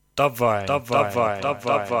Dubvine.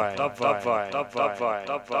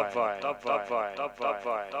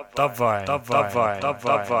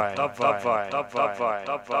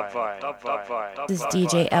 This is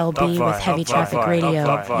DJ LB with Heavy Traffic Radio.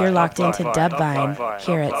 You're locked into Dubvine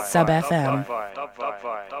here at Sub FM.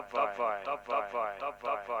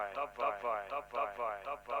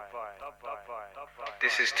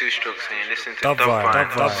 This is Two Strokes and you listen to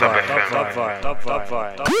Dubvine on Sub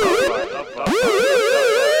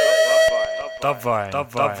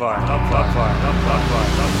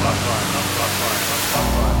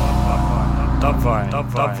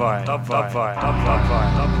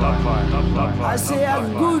I say a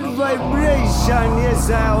good vibration,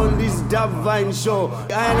 yes, on this Dubvine show.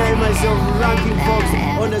 And I myself ranking folks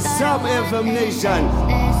on the Sub FM Nation.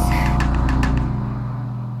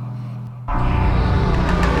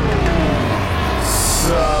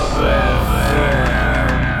 Sub FM.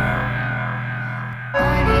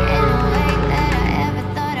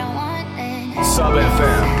 Sub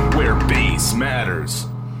FM, where bass matters.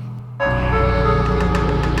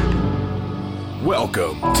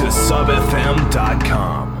 Welcome to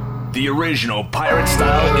SubFM.com, the original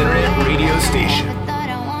pirate-style internet radio station.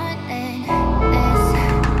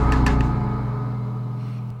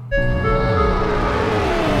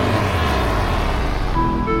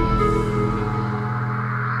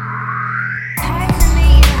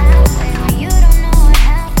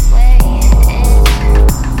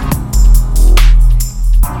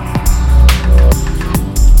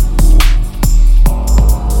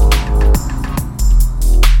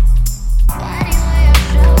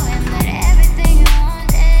 Everything you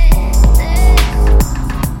wanted.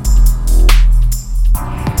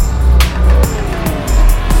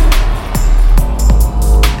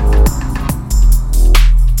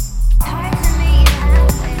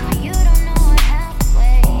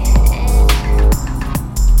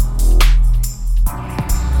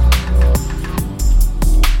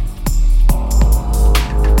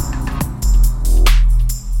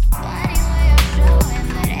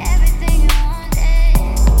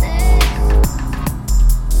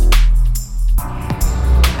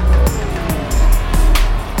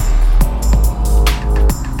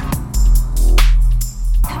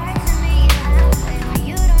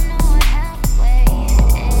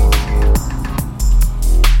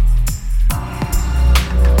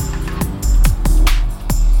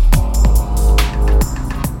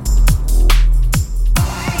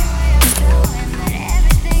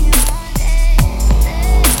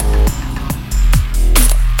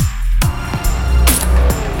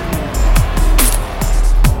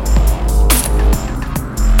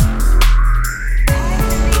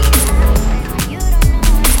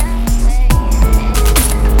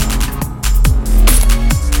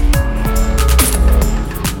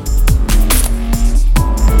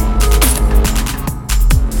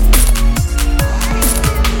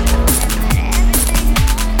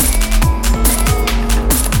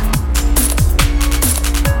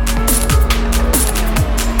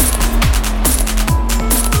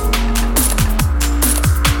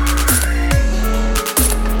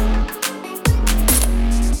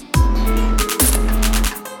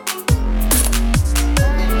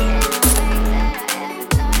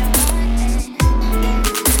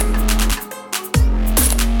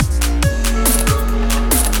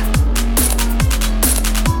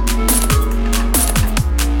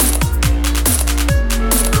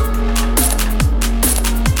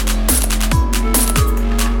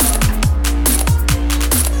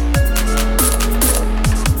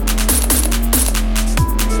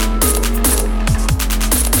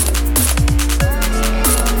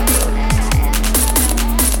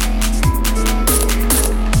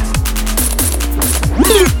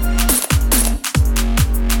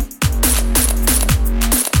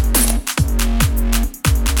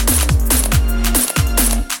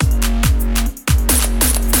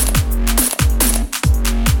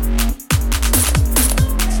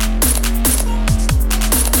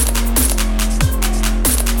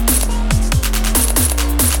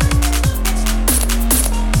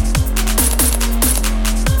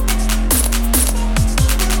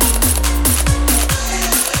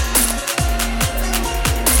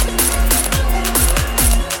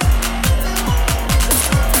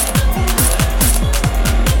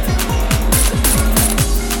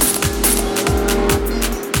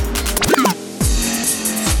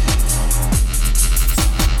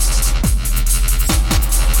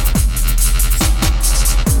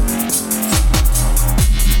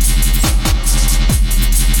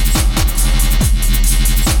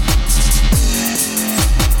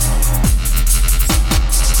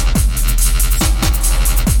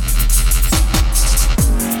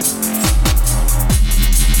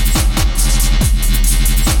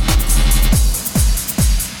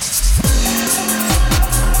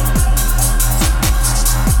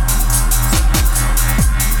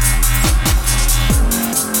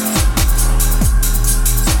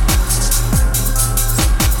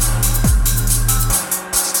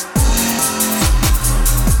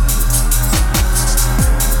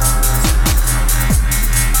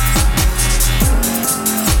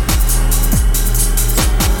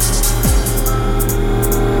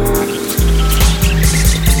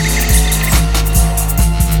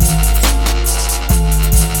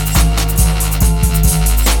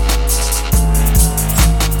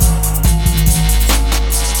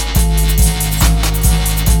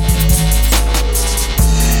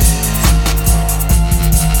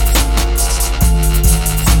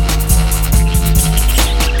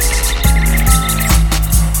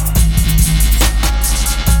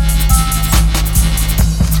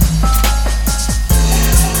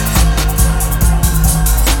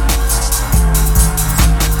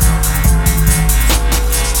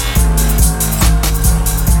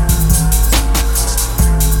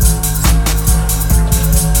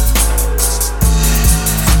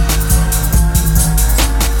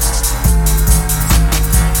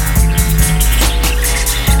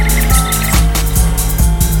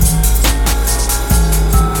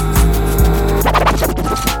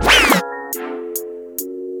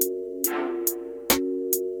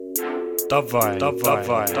 Dubvine.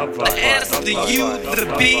 The S, the U,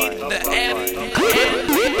 the B, the F,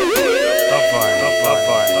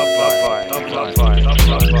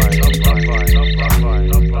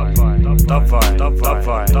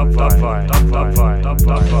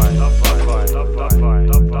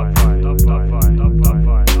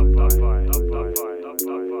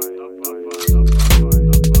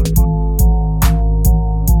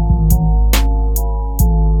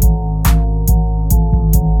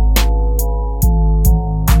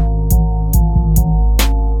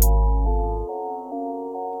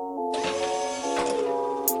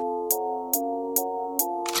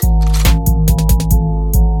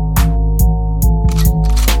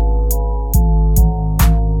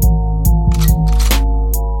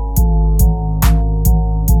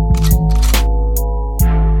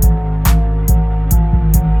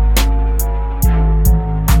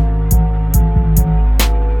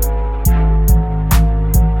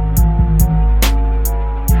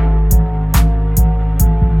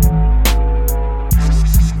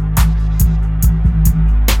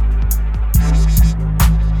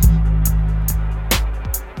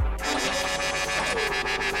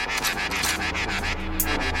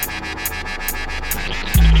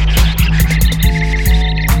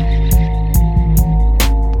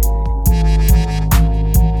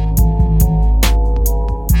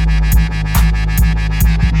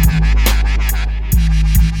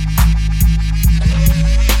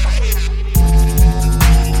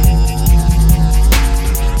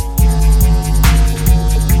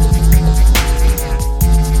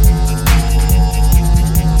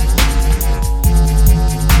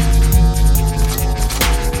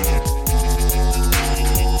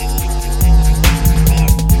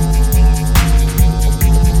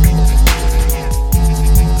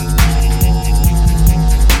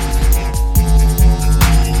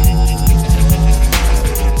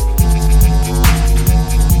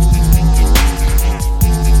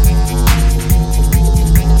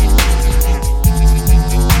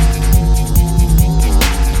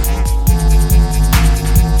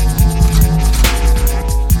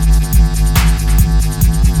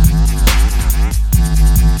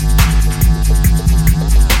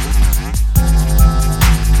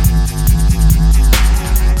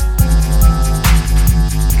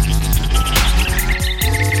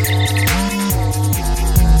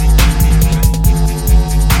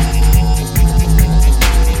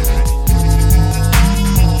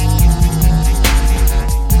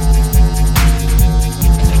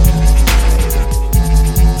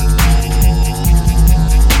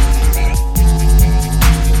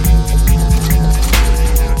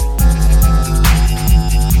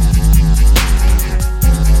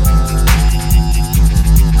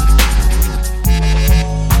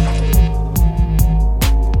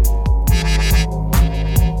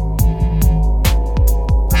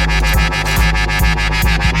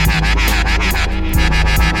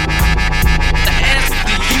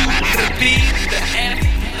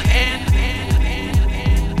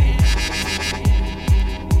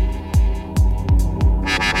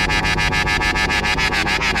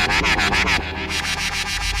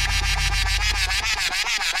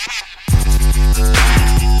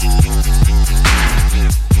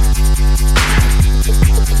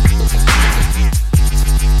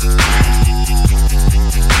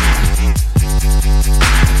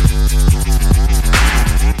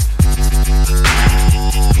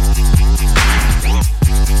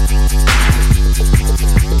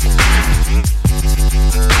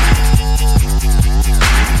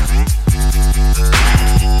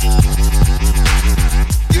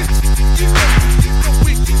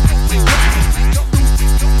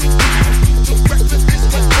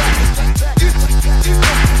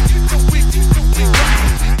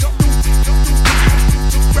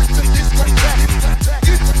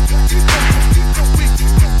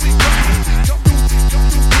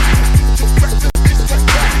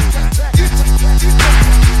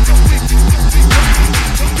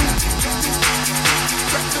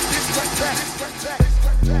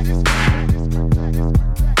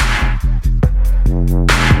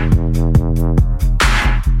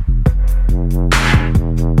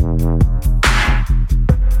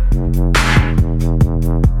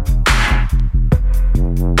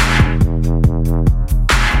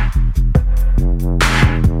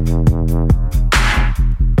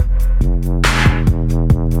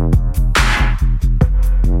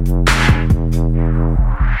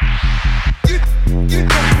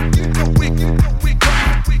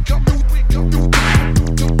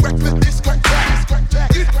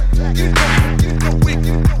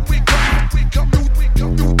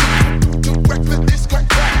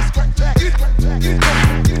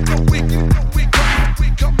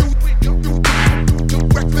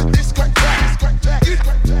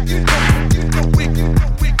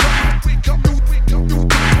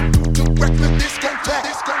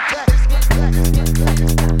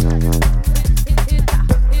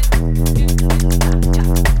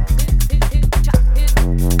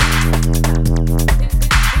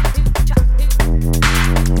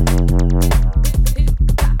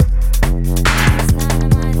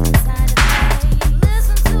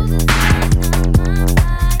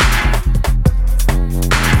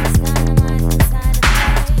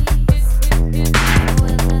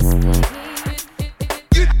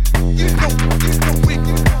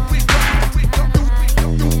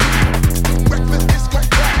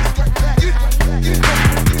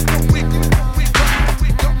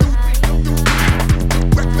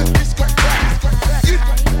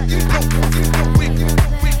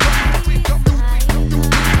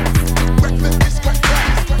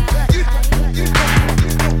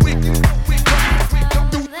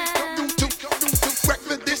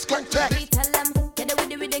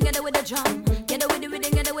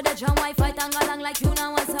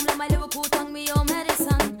 tongue, me your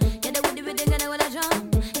medicine. Get it with the rhythm, get it with a drum.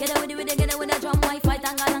 Get it with the rhythm, get it with a drum. I fight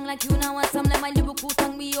and galang like you now want some. Let my lyrical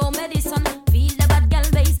tongue, me your medicine. Feel the bad gal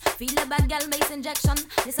bass, feel the bad gal bass injection.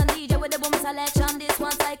 Listen DJ with the boom selection. This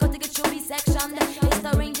one cycle to get through section. It's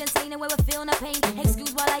the range insane where we feel no pain.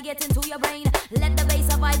 Excuse while I get into your brain. Let the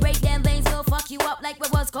bass vibrate, them veins will fuck you up like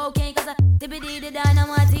it was cocaine. Cause I dippity the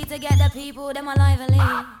dynamite to get the people, them alive and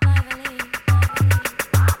live.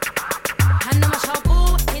 And I'm a shop,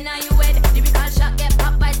 ooh, in a you head. Lyrical shot get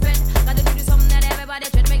popped by spread. Gotta do something that everybody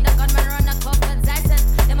tread. Make the gunman run a cup and Tyson.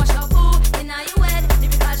 Them a shop, ooh, in a you head.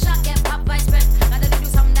 Lyrical shot get popped by spread. Gotta do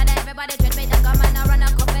something that everybody tread. Make the gunman run a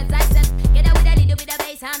cup and Tyson. Get out with a little bit of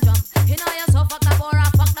bass and drum. You know you're so fucked up or I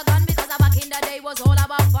fuck the gun. Because back in the day was all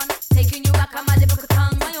about fun. Taking you back on my lyrical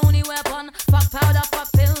tongue. My only weapon. Fuck powder,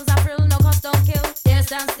 fuck pills. I thrill, no cost, don't kill. There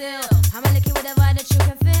stand still. I'm a licky with a vibe that you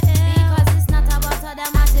can fit. Because it's not about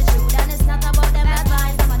them attitude. And it's not about them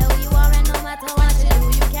advice. No matter who you are and no matter what you do,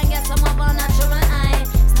 you can get some of our natural eye.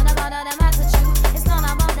 It's not about them attitude. It's not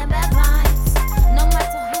about them advice. No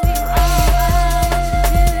matter who you are.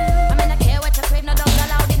 I mean, I care what you crave. No dogs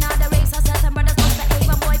allowed in all the race. I certain brothers must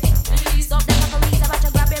behave. A boy pick. Stop them fuckeries about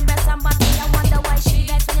you grabbing breasts and body. I wonder why she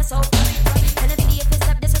gets when you're so funny. Tell the lady if you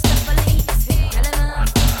step disrespectfully. Telling her.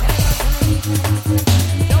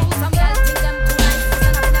 Those some girls think them too nice.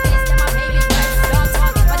 Listen up in the place, them a baby dress. Don't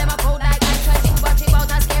talk, but them a cold like ice. Try to watch it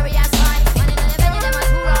out as scary as fine. Man in the venue, them a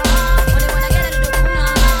too raw. Only when I get into the kuna.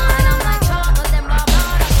 And I'm like, sure, cause them blah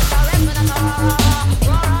blah. That's just a rep with a raw.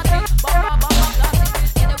 Raw, thick, bomba, classic.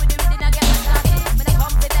 Get it with the rhythm, I get my started. Me the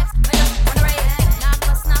confidence, me just on the race. Knock,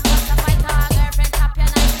 bust, snap, bust, a fighter. Girlfriend, tap your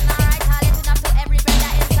night, it's not right. I'll let it up to every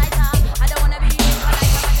brother inside her. I don't wanna be in for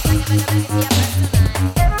like somebody second, better see a press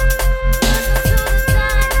tonight.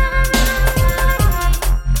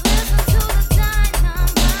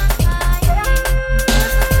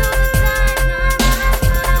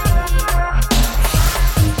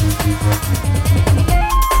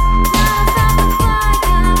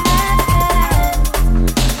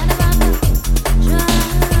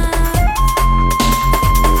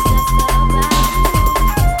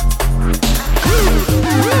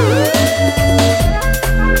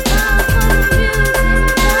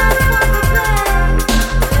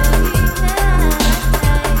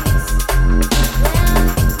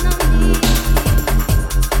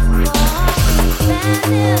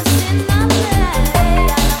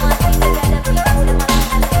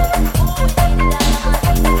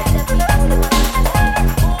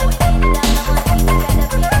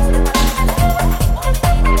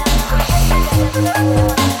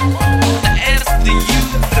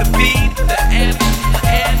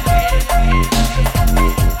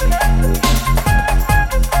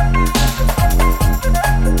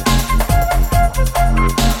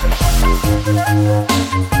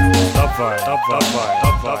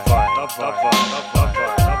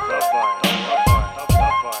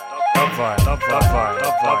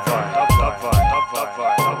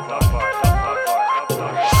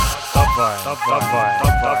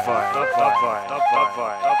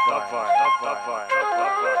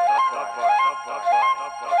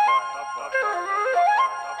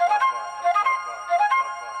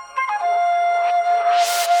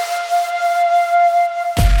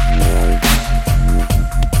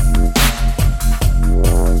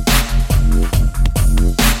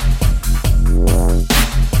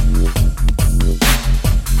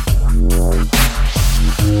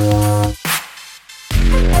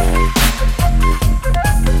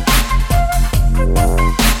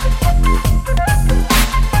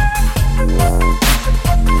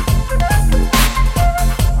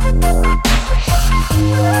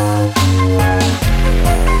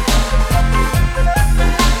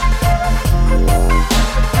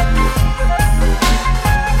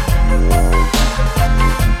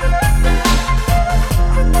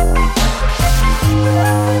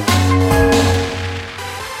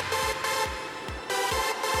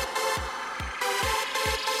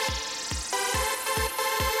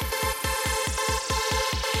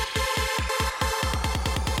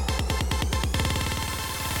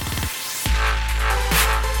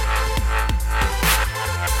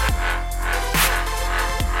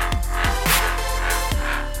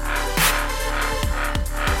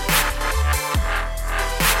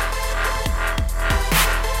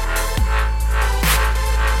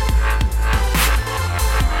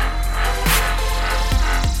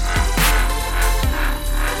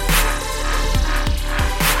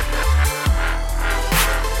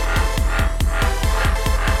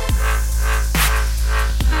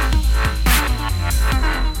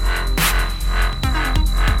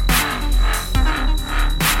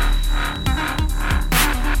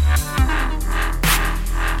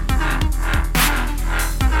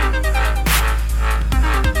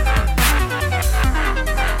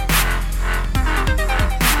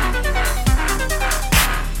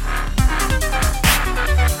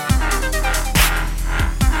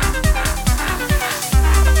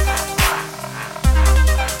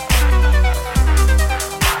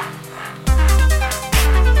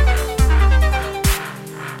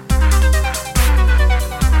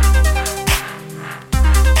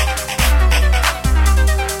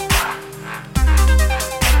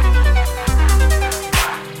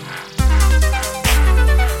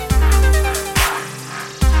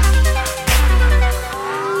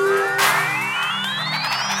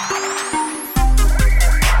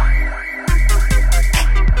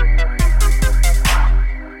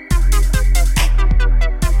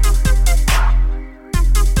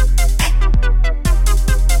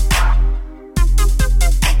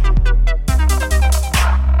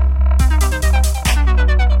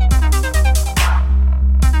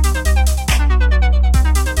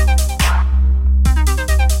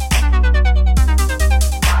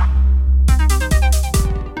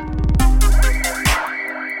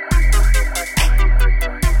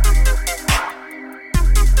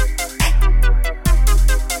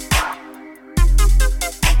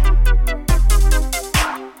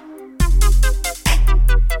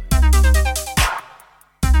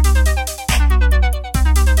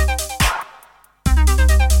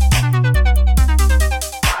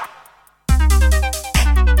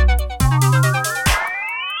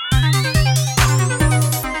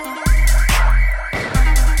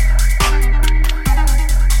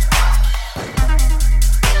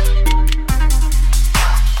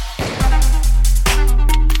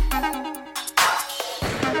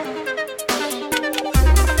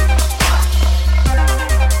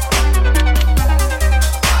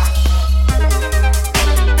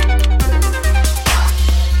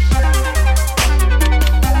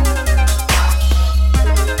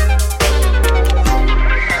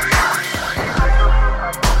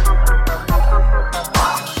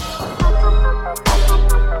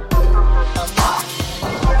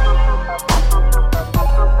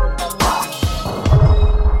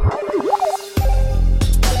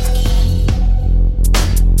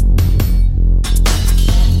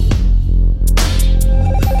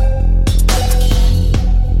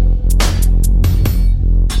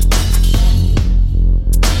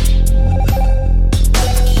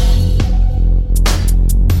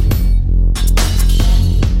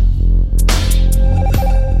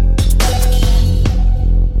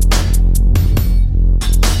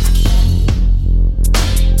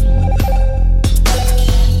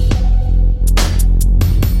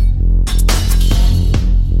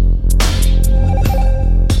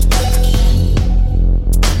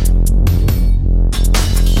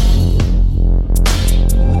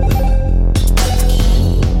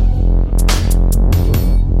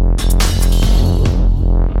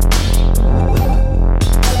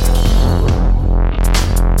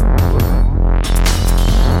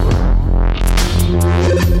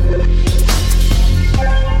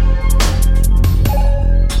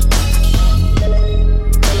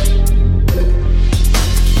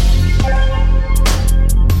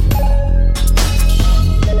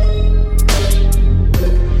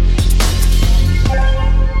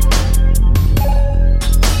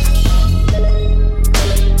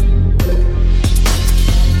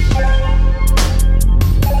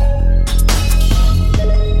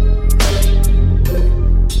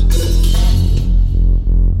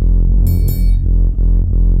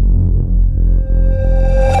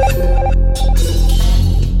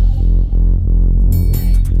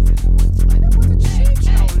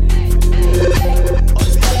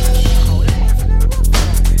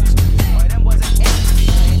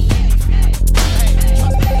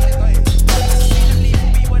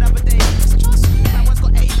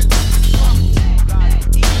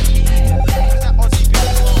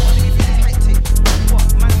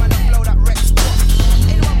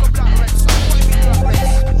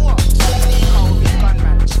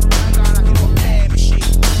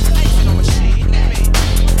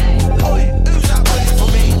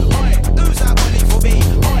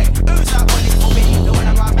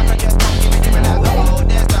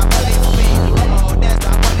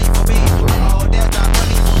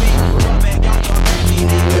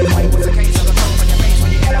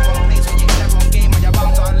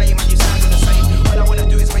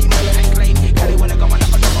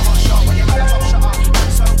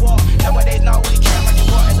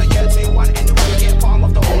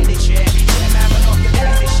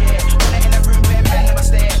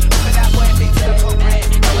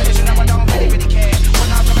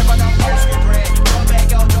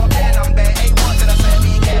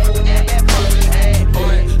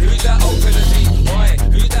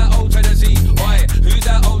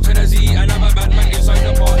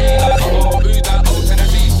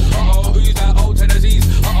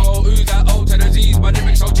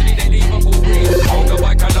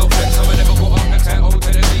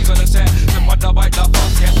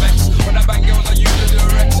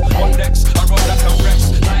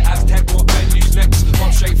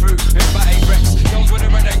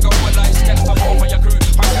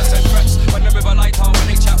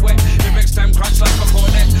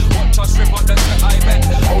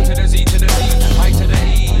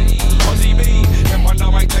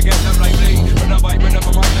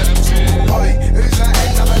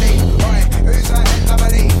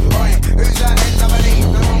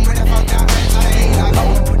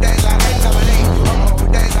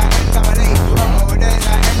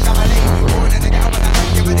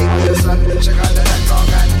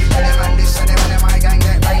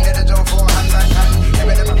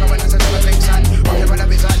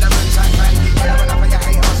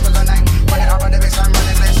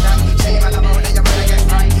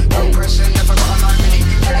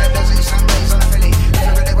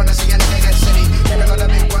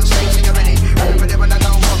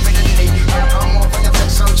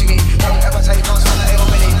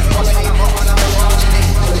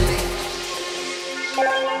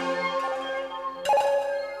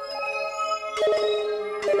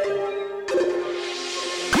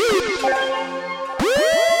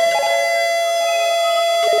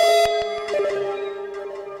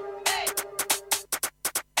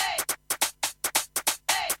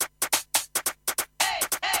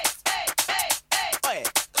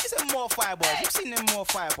 more fire boys. You've seen them more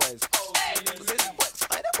fire boys.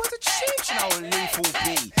 That was a change, you know, Lethal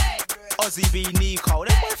B. Ozzy B, Nico.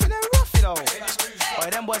 Them boys are rough, you know.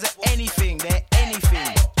 Them boys are anything, they're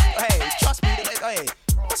anything. Hey, trust me, hey.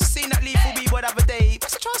 Must have seen that Lethal B boy the other day.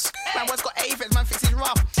 Must have trust. Man, boy's got aphids, man thinks he's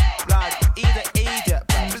rough. Blood, he's an idiot.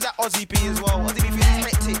 There's that Ozzy B as well. Ozzy B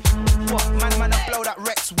thinks he's hectic. What? Man, I blow that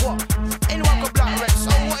Rex. What? Anyone can blow that Rex. So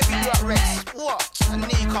what if he blew that Rex? What? And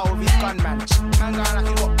Nico with his gun, man. Man going like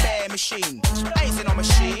he got bare machine. I ain't seen no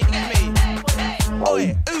machine, you get me?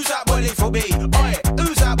 Oi, who's that boy Lethal B? Oi,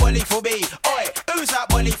 who's that boy Lethal B? Oi, who's that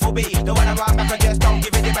boy Lethal B? The one around back and just don't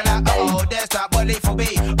give it like, uh-oh, there's that boy Lethal B.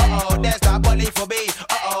 Uh-oh, there's that boy Lethal B.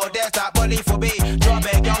 Uh-oh, there's that boy Lethal B. Drop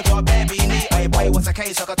it, girl, drop it, be neat. Hey boy, what's the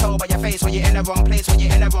case? I can tell by your face when you're in the wrong place, when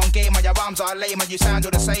you're in the wrong game, and your arms are lame and you sound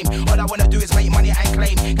all the same. All I wanna do is make money and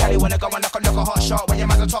claim. Cali wanna go and look a hot shot when your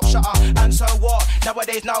man's a top shotter. And so what?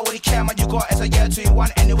 Nowadays, nobody care, man. You got as a year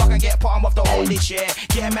 2-1. Anyone can get bottom of the hole this year.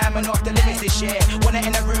 Yeah, man off the limits this year. When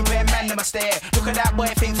in the room, bare man, them a stare. Look at that boy,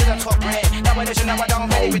 think to the top red. Nowadays, you know I don't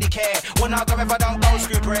really care. When I go if I don't go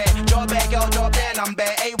screw bread. Job bare, girl, job bare, number.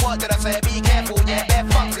 Hey, what did I say? Be careful, yeah, bare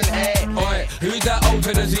fucks in here. Oi, who's that O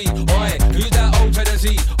to the Z? Oi, who's that O to the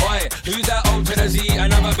Z? Oi, who's that O to the Z?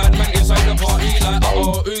 Another bad man inside the party like,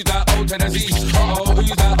 uh-oh, who's that O to the Z? Uh-oh,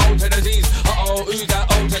 who's that O to the Z? Uh-oh, who's that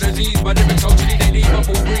O to the Z? My lyrics actually they need a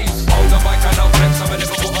full breeze. Hold the mic and I'll flex. I'm a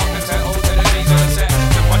Liverpool architect, O to the Z's on the set.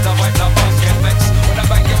 Step on the mic, love us, get vexed. When I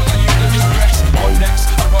bang girls, I use the new Rex. On next,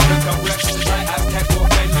 I run the Rex. Like Aztec,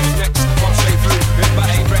 what men use next. Come straight through, with my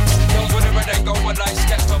A-Rex. Girls when they're ready, go one like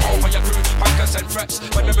sketch. Come over your crew, pankers and threats.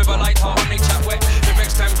 When the river light hard, when they chat wet.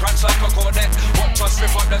 Lyrics them crunch like a cornet. Watch us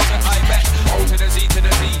rip up the set, I bet. O to the Z to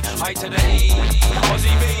the Z, I to the E.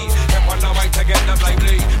 Ozzy B, step on the mic to get the blade.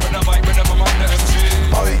 When the mic, whenever I'm the MC.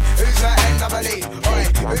 Oi, who's that NWE? Oi,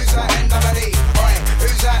 who's that NWE? Oi,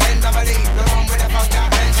 who's that NWE? The one with the fuck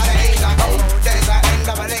that ends to the E. Like, oh, there's that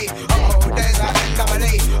NWE. Oh, there's that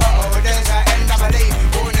NWE. Oh, there's that NWE.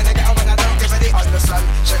 Born in the ghetto but I don't give a D. Understand,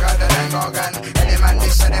 check out the Dango gun. Any man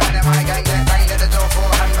this and them in my gang. Get banged at the door for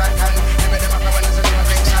handbag can. Never them up when there's a little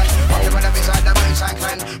big sun. Walk the one up inside the moon side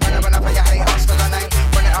clan. When I put your hate house to the night.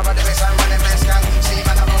 When it over the base and run it best gang. See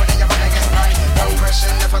man I'm holding you when I get right. No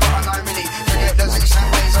question if I got a 9 milli. Forget the zooks and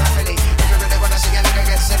ways on a filly. If you really wanna see a nigga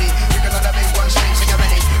get silly, you can know the big one strings to your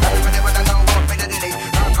belly. Everybody wanna know what bit of dilly.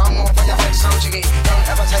 Now come on for your flex so jiggy. Don't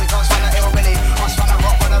ever take us from the hillbilly. Us from the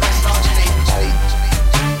rock when the rest are chilly.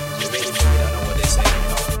 You really think we don't know what they're saying, you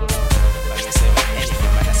know? Like they say about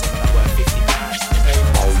anything, man, that's about worth 50 pounds.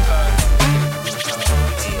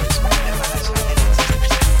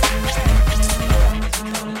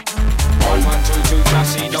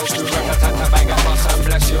 Classy, don't do rat-a-tat-tat, bang a bus and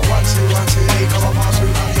bless you. 1, 2, 1, 2, 8, come on, pass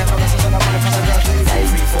through, come together, this is another one for the girl,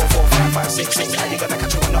 3, 4, 4, 5, 5, 6, 6. How you gonna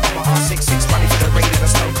catch you on the upper R66? Money for the rain and the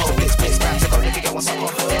snow cold blitz, blitz, back to go, nigga, get what's up on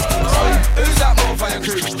for it. Oi, who's that more for your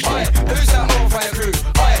crew? Oi, who's that more for your crew?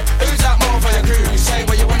 Oi, who's that more for your crew? Say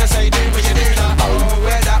what you wanna say, do what you do now. Oh,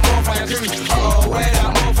 where that more for your crew? Oh, where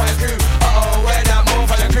that more for your crew? Oh, where that more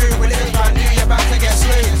for your crew? When it's brand new, you're about to get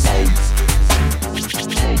smooth.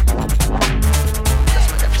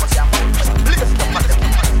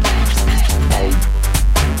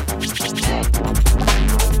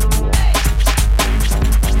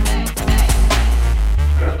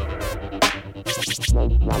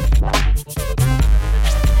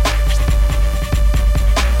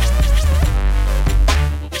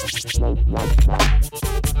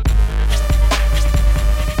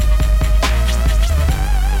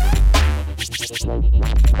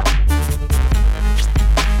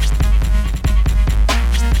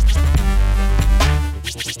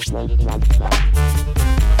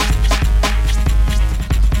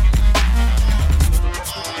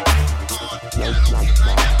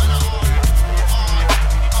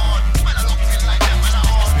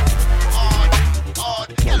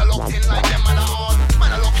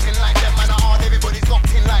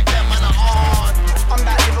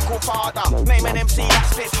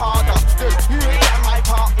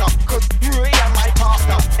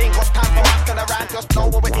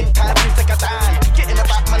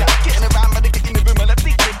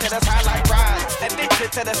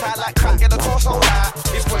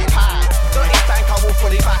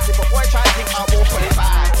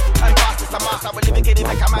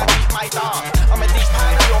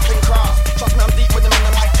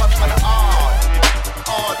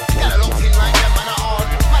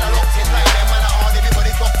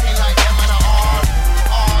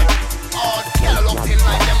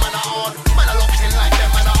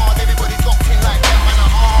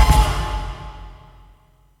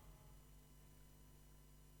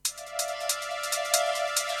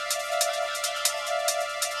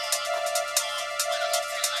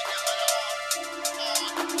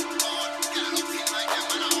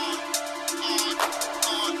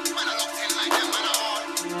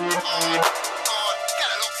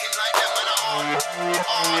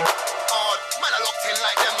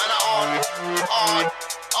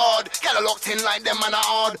 locked in like them, man are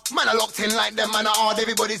hard. Man are locked in like them, man are hard.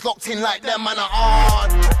 Everybody's locked in like them, man are hard.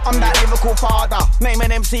 I'm that lyrical father, name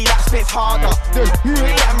an MC that spits harder than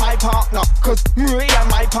me and my partner, cause me and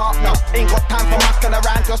my partner ain't got time for masking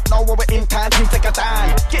around, just know we're in time to take a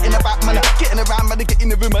stand. Get in the back, man, getting around, man, get in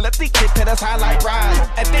the room, man, addicted to the sound like brand,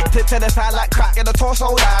 addicted to the sound like crack, get the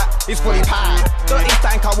torso that is fully packed. Dirty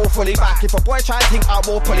stank, I will fully back. If a boy try to think, I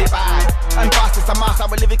will pull it back. And fast, it's a mass, I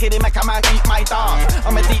will live it, make a man eat my dance.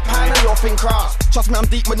 I'm a deep hand and you're thin cross. Trust me, I'm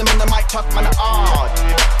deep with them in the mic, trust man, hard.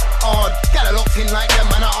 Hard, get a locked in like them,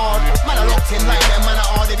 man are hard. Man are locked in like them, man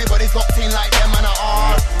are hard. Everybody's locked in like them, man are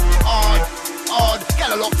hard. Hard, hard,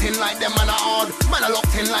 get a locked in like them, man are hard. Man are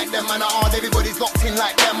locked in like them, man are hard. Everybody's locked in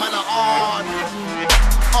like them, man are hard.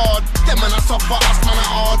 Hard, them man are soft, but us man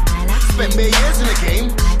are hard. Spent bare years in the game,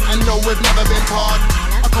 and no, we've never been part.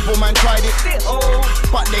 A couple man tried it,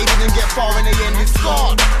 but they didn't get far in the end, it's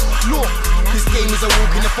scarred. Look, this game is a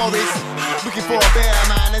walk in the forest, looking for a bear,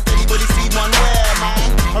 man. Has anybody seen one where, man?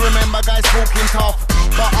 I remember guys talking tough,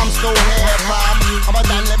 but I'm still here, fam. I'm a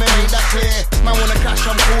Dan, let me make that clear. Man wanna clash,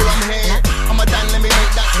 I'm cool, I'm here. I'm a Dan, let me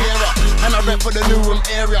make that clearer. And I rep for the new room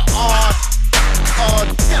area, hard.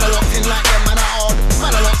 Get a locked in like them, man are hard.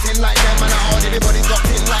 Man are locked in like them, man are hard. Everybody's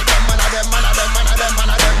locked in like them, man are them, man are them, man are them, man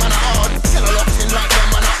are them, man are hard. Get a locked in like them,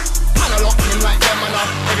 man are. Man are locked in like them, man are.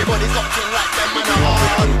 Everybody's locked in like them, man are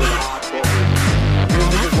hard.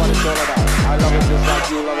 Music is what it's all about. I love it just like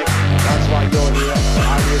you love it. That's why you're here.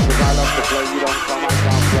 I'm here because I love to play. You don't come, I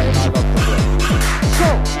can't play, and I love to play. So,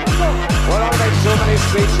 well, I make so many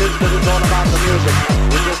speeches because it's all about the music.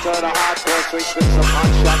 We just heard a hardcore switch with some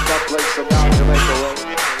unshot place from down Jamaica way.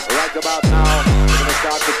 Right about now, we're going to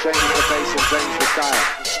start to change the pace and change the style.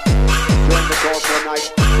 During the course of the night,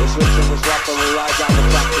 we'll switch and we'll swap and we'll ride down the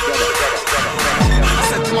track together. I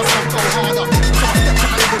said to myself, go harder. So I stepped to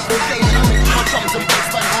my Liverpool game and I made my drums and bass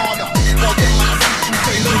bang harder. While them man I see you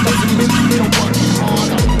fail, it doesn't mean you're working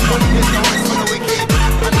harder. But there's no rest for the wicked,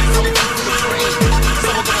 and there's some things to the train. So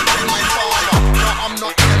I'm gonna tell my father, no, I'm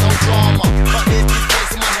not in no drama. But there's this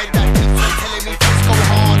voice in my head that keeps on telling me just go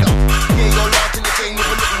harder. Yeah, you're large in the game with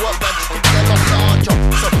a little work, but you could be a lot larger.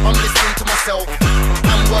 So I'm listening to myself,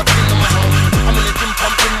 I'm working on my health. I'm in the gym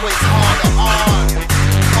pumping weights harder, hard.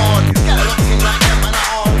 Get a locked in like them, man are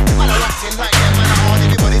hard. Man are locked in like them, man are hard.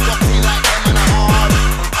 Everybody's locked in like them, man are hard.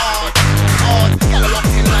 Get a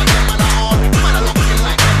locked in like them, man are hard. Man are locked in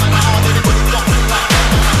like them, man are hard. Everybody's locked in like them,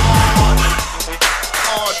 man are hard.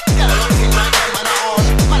 Get a locked in like them, man are hard.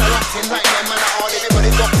 Man are locked in like them, man are hard.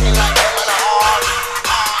 Everybody's locked in like them, man are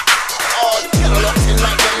hard. Get a locked in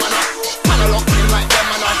like them, man are. Man are locked in like them,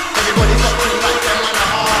 man are. Everybody's locked in like them, man are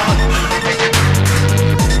hard.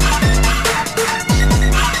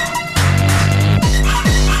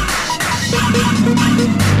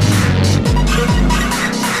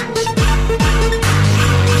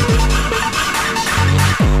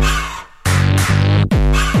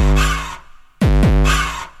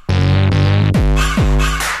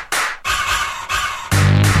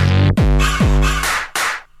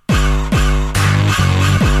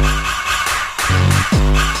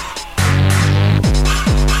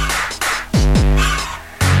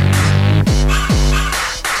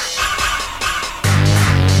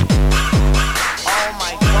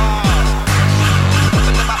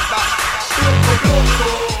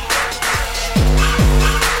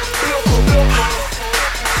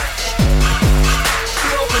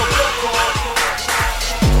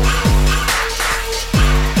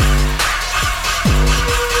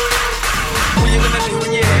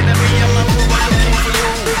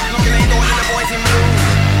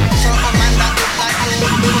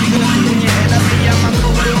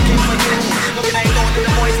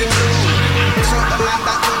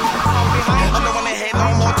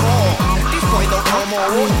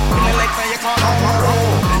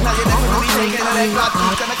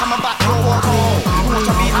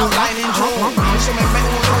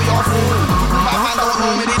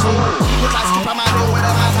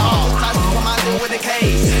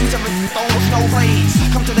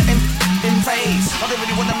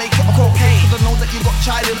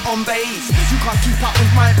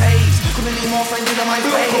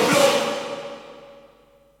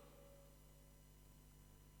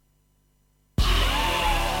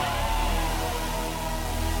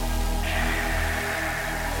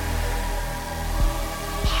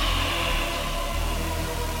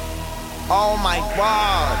 Oh my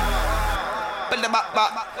God.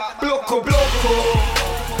 Bloco, bloco.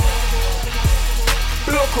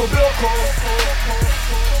 Bloco, bloco.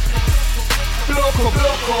 Bloco,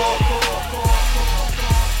 bloco.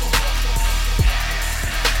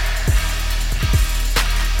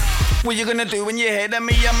 What you gonna do when you hear that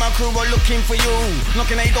me and my crew are looking for you?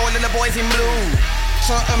 Knocking at your door, little boys in blue.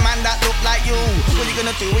 Certain man that look like you. What you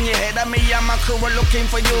gonna do when you hear that me and my crew are looking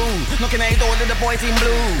for you? Knocking at your door, little boys in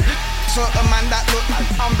blue. Certain man that look like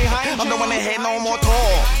I'm behind you. I don't wanna hear no more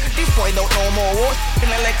talk. This boy don't know more war.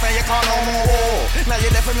 In the leg, man, you can't no more war. Now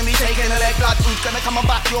you're definitely shaking the leg blood. Who's gonna come and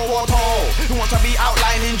back your war tall? Who wants to be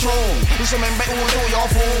outlining true? Who's remember who do your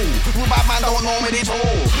fool? Who bad man don't know me at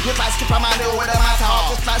all. Just like skip a man deal with the matter.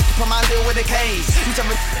 Just like skip a man deal with the case. You tell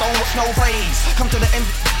me don't watch no phrase. Come to the end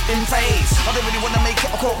in phase. I don't really wanna make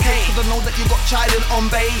it a court case. Cause I know that you got chiding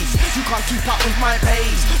on base. You can't keep up with my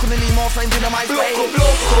pace. Cause I need more friends in my space.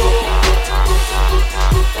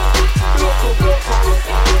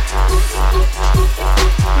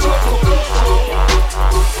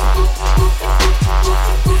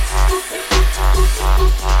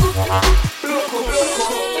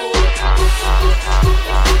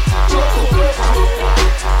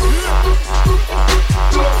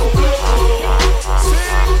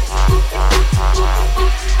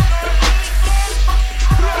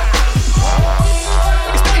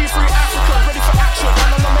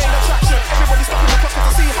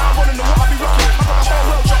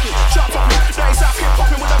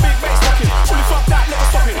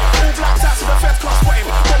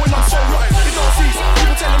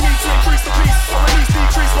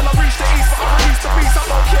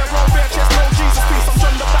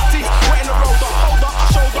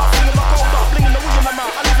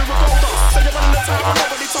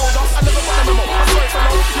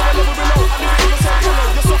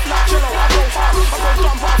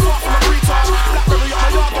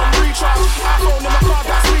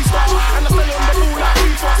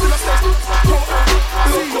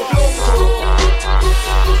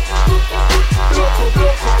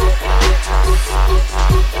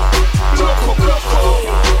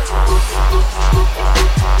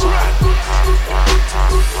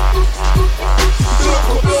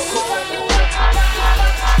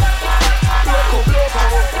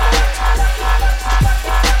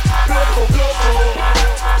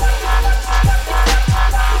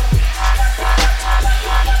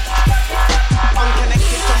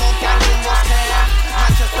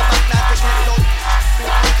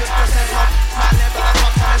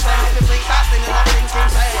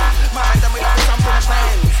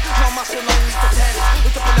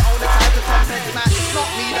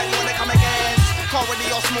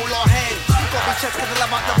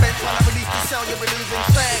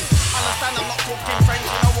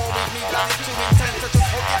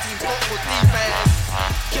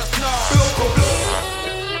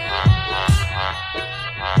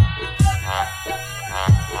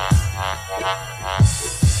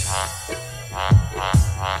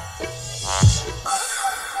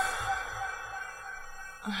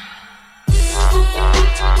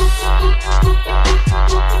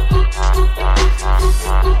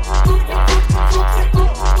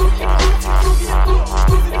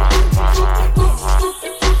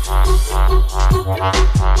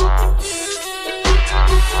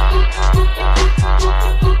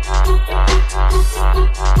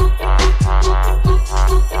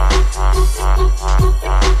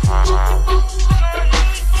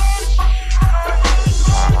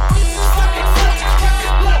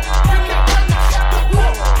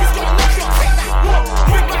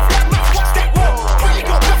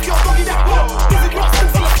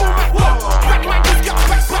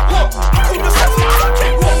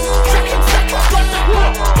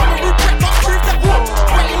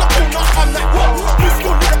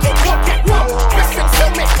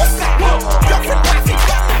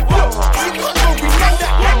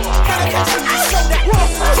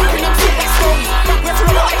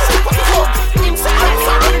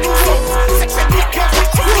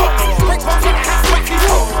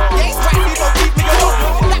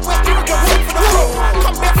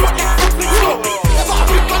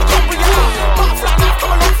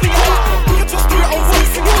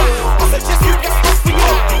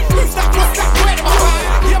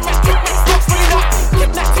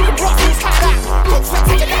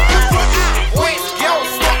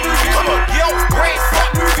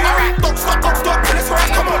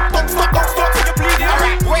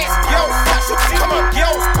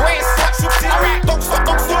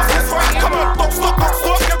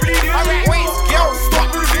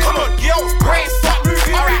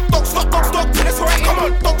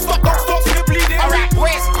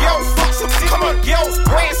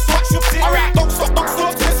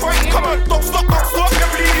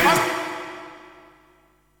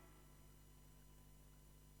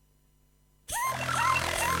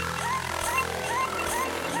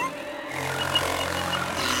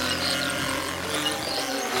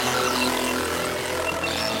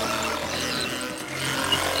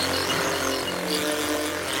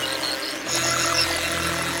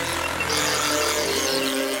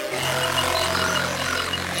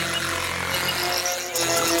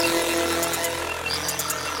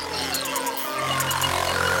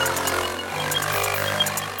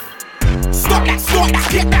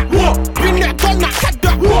 get that. Been that, done that, had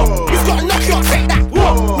that. He's got a knock, you'll take that.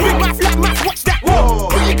 Big math, like math, watch that.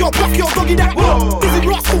 Pretty girl, buff your doggy that. Is it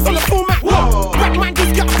rascal from the format? Back man,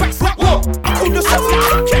 just get a back slap. I call the shots like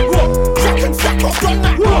fuck it. Jack and Zach, I've done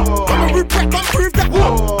that. I'm a rude break, don't prove that.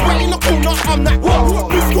 Right in the corner, I'm that.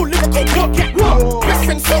 New school, lyrical, what get? Best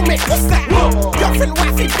friend, soulmate, what's that? Girlfriend,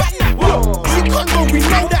 wifey, back that. She can't go, we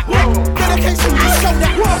know that. Dedication, we show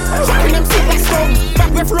that. Chucking them shit like stones.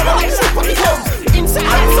 Back with rubber like shit, fucking hoes. Inside,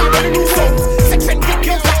 outside, of the new songs. Section, get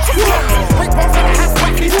girls like two songs. Break bones like a house,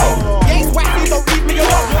 wifey's home. Yeah, he's wifey, don't leave me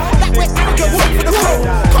alone. That way, I go work for the flow.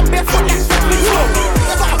 Come barefoot like Stephanie Slow.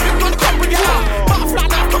 I got a big gun, come bring it out. Butterfly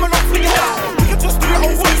knife, come along, fling it out. You can just do your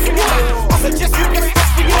own voice, sing it out. I suggest you get it,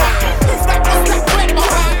 fling it out. Who's that, what's that, where am I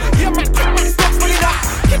right? Yeah, man, kick man, stop, spell it out.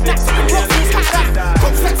 Kidnap, chicken, rock, who's like that?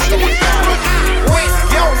 Come flex, you like that. Wait,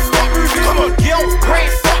 yo, stop moving, come on, yo,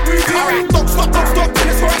 wait, stop moving. Alright, don't stop,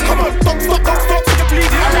 till it's right. Come on, don't stop, till you're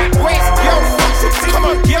bleeding. Alright, wait, yo, stop shooting, come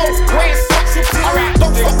on, yo, wait, stop shooting. Alright,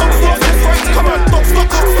 don't stop, till it's right. Come on, don't stop,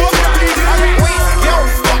 till you're bleeding. Alright, wait, yo,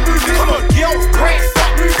 stop moving, come on, yo, wait,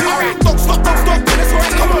 stop moving. Alright, don't stop, till it's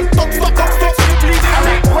right. Come on, don't stop, till you're bleeding.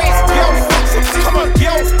 Alright, wait, yo, stop shooting, come on,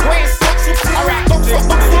 yo, wait, stop shooting. Alright, don't stop,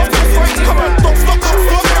 till it's right. Come on, don't stop, till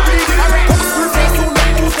you're bleeding. Alright, got a screw face all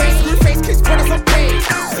night, all day. Screw face kids when it's on pay.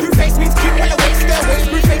 Screw face means keep well away, stay away.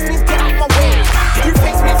 Screw face means get out my way. Screw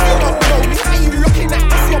face means you don't know me. How you looking at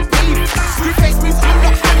this, your beef? Screw face means I'm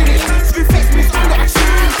not having it. Screw face means I'm not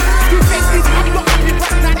achieving. Screw face means I'm not happy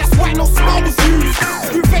right now. That's why no smile was used.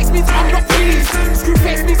 Screw face means I'm not pleased. Screw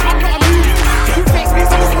face means I'm not amused. Screw face means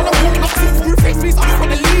I just wanna walk up to. Screw face means I just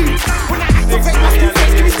wanna leave. When I activate my screw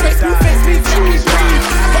face, give me space. Screw face means let me breathe.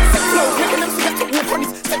 Got set flows, making them forget to walk on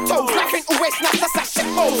his tiptoes. Life ain't always nice, that's that shit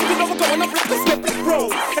holes. You know we're going up like a split black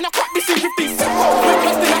road. And I can't be seen with these sick holes. We're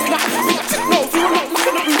busting last night, we got tip nose. You were not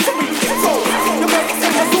looking at me, so we get told. The man is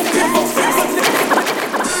saying there's no pinball.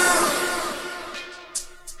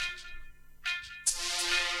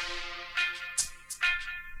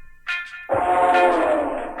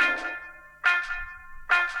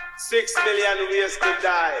 6 million ways to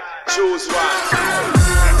die. Choose one.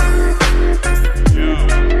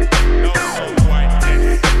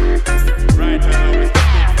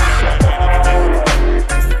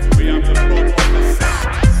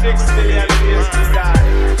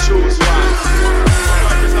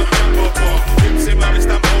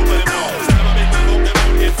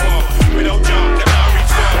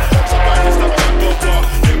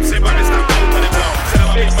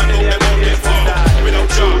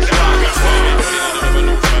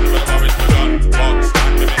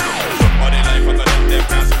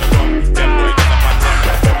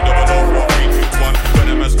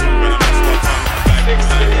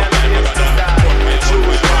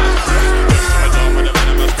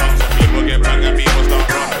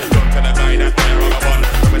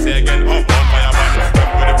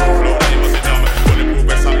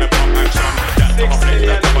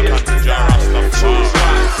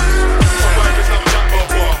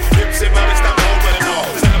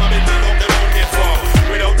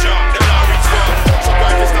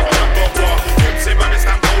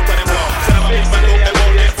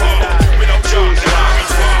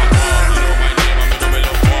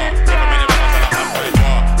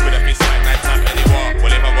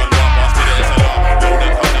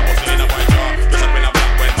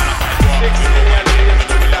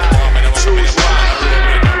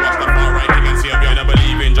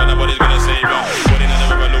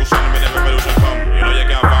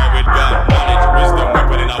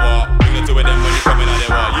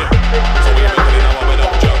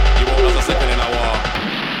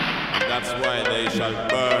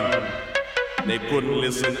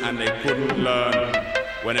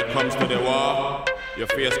 Your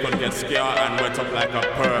face could get scared and wet up like a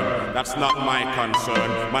perm. That's not my concern.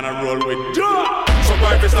 Man, I roll with so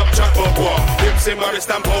why if stop chat about war? Him say Mary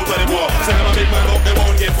stamp out of the war. Say them a big man up, they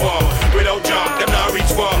won't get far. Without job, them not reach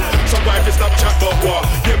far. So why if stop chat about war?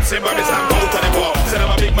 Him say Mary stamp out of the war. Say them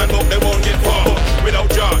a big man up, they won't get far. Without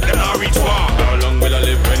job, them not reach far. How long will I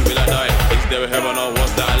live? When will I die? Is there heaven or was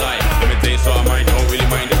that a lie? Let me tell you so I might don't really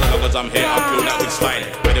mind. As long as I'm here, I feel that with slide.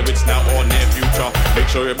 Whether it's now or near future, make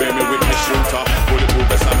sure you bear me with me shooter. Bulletproof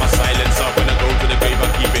beside my silencer. When I go to the grave, I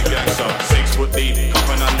keep it gangster. 6 foot deep,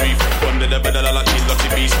 coffin and reef. From the level that I like, lucky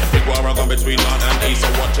beast. Big war I gone between north and east. So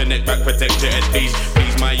watch your neck back, protect your head piece.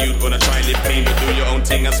 Please my youth, gonna try live clean. But do your own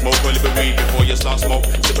thing and smoke a little weed. Before you start smoke,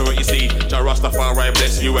 separate your seed. Jah Rastafari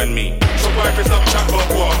bless you and me. So why if stop chat about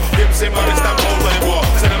war? Him say Mary stamp out of the war.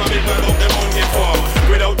 Say them a big man up, they won't get far.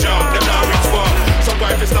 Without job, them not reach far. So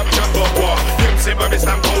why if stop chat about war? Him say Mary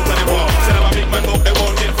stamp out of the war. Say them a big man up, they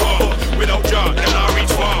won't get far. Without job, them not reach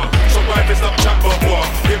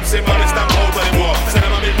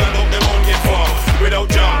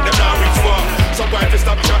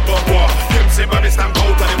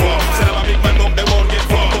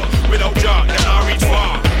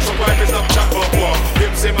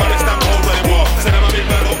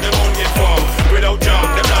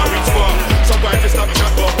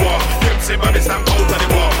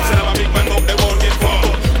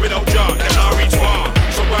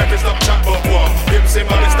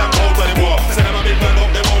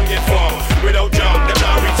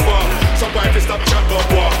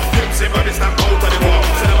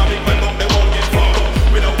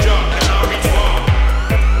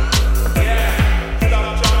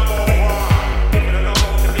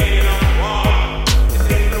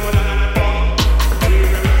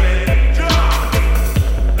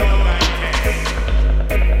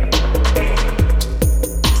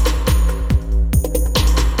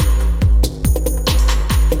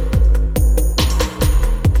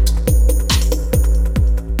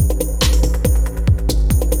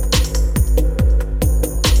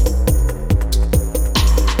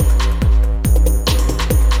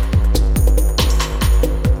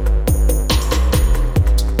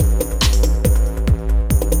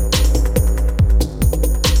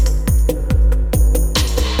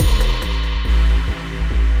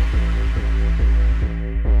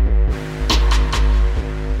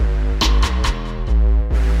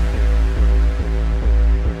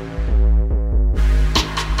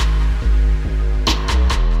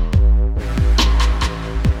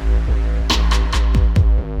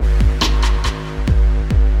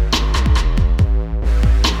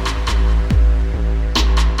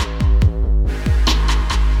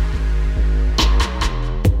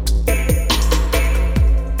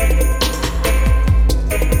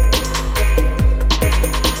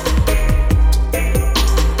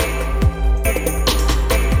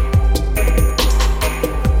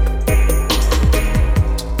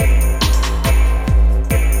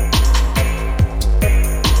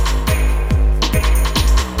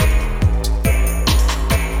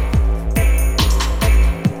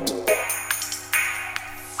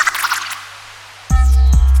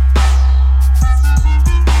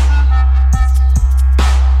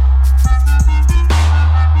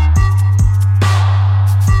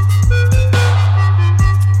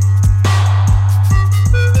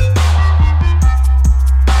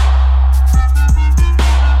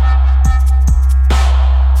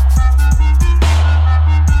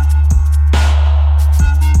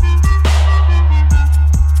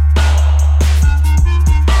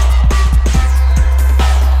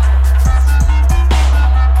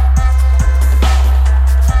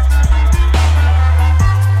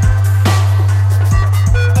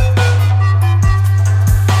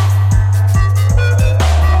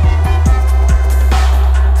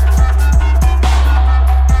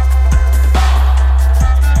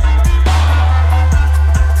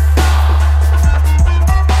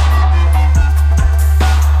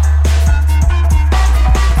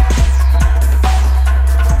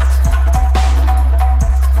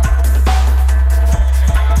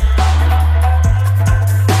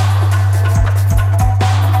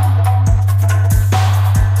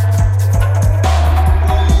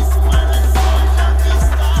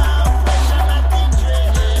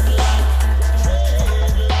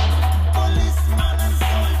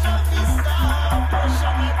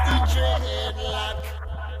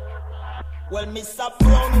Mr.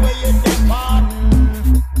 Brown, where you depart?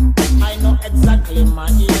 I know exactly my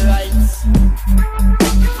rights.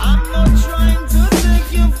 I'm not trying to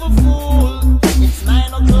take you for fool. It's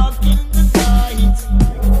 9 o'clock in the night.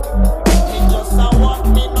 Me just a walk,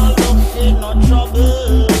 me no look for no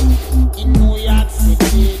trouble in New York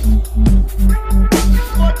City.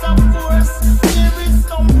 But of course, there is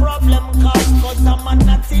some problem cause I'm a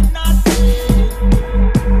naughty.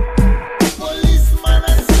 Policeman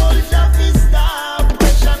and soldier vista,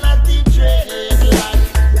 pressure not the dreadlock.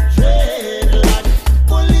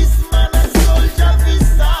 Policeman and soldier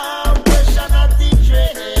vista, pressure not the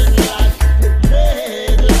dreadlock.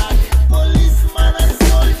 Policeman and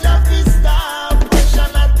soldier vista, pressure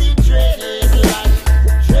not the dreadlock.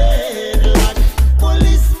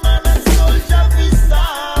 Policeman and soldier vista,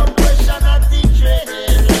 pressure not the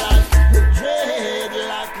dreadlock.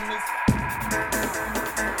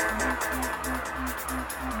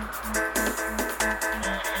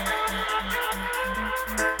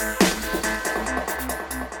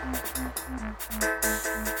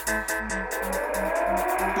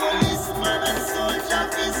 Policeman and soldier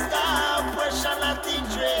vista, pressure not the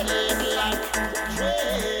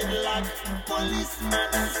dreadlock. Policeman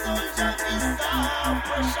and soldier vista,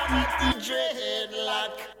 pressure not the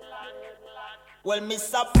dreadlock. Well,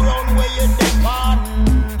 Mr. Brown, where you depart?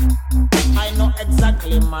 I know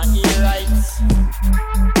exactly my rights.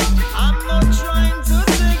 I'm not trying to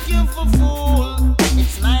take you for fool.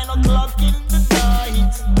 It's 9 o'clock in the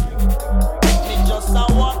night. Me just a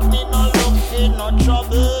walk, me no look for no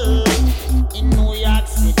trouble in New York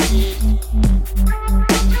City.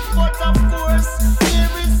 But of course,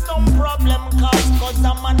 there is some problem cause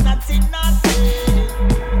I'm a naughty.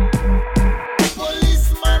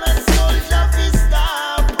 Policeman and soldier vista,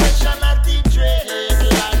 pressure not the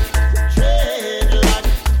dreadlock.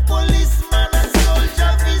 Policeman and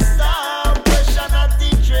soldier vista, pressure not the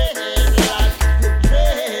dreadlock.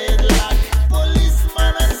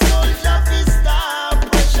 Policeman and soldier vista,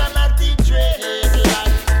 pressure not the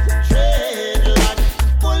dreadlock.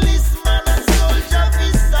 Policeman and soldier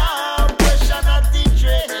vista, pressure not the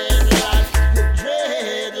dreadlock.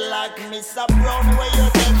 Mr. Brown, where you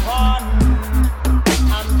depart?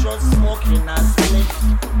 I'm just smoking a split.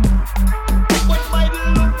 But by the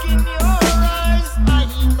look in your eyes, I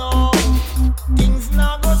know things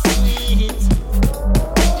not go sweet.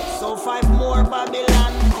 So 5 more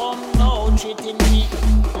Babylon come now, treating me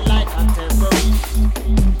like a terrorist.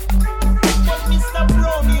 But Mr.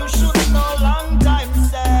 Brown, you should know long time,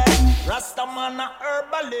 sir. Rastaman a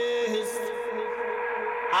herbalist.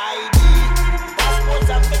 ID, passport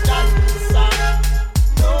of the dancer.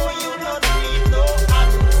 No, you don't need no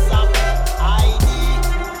answer. I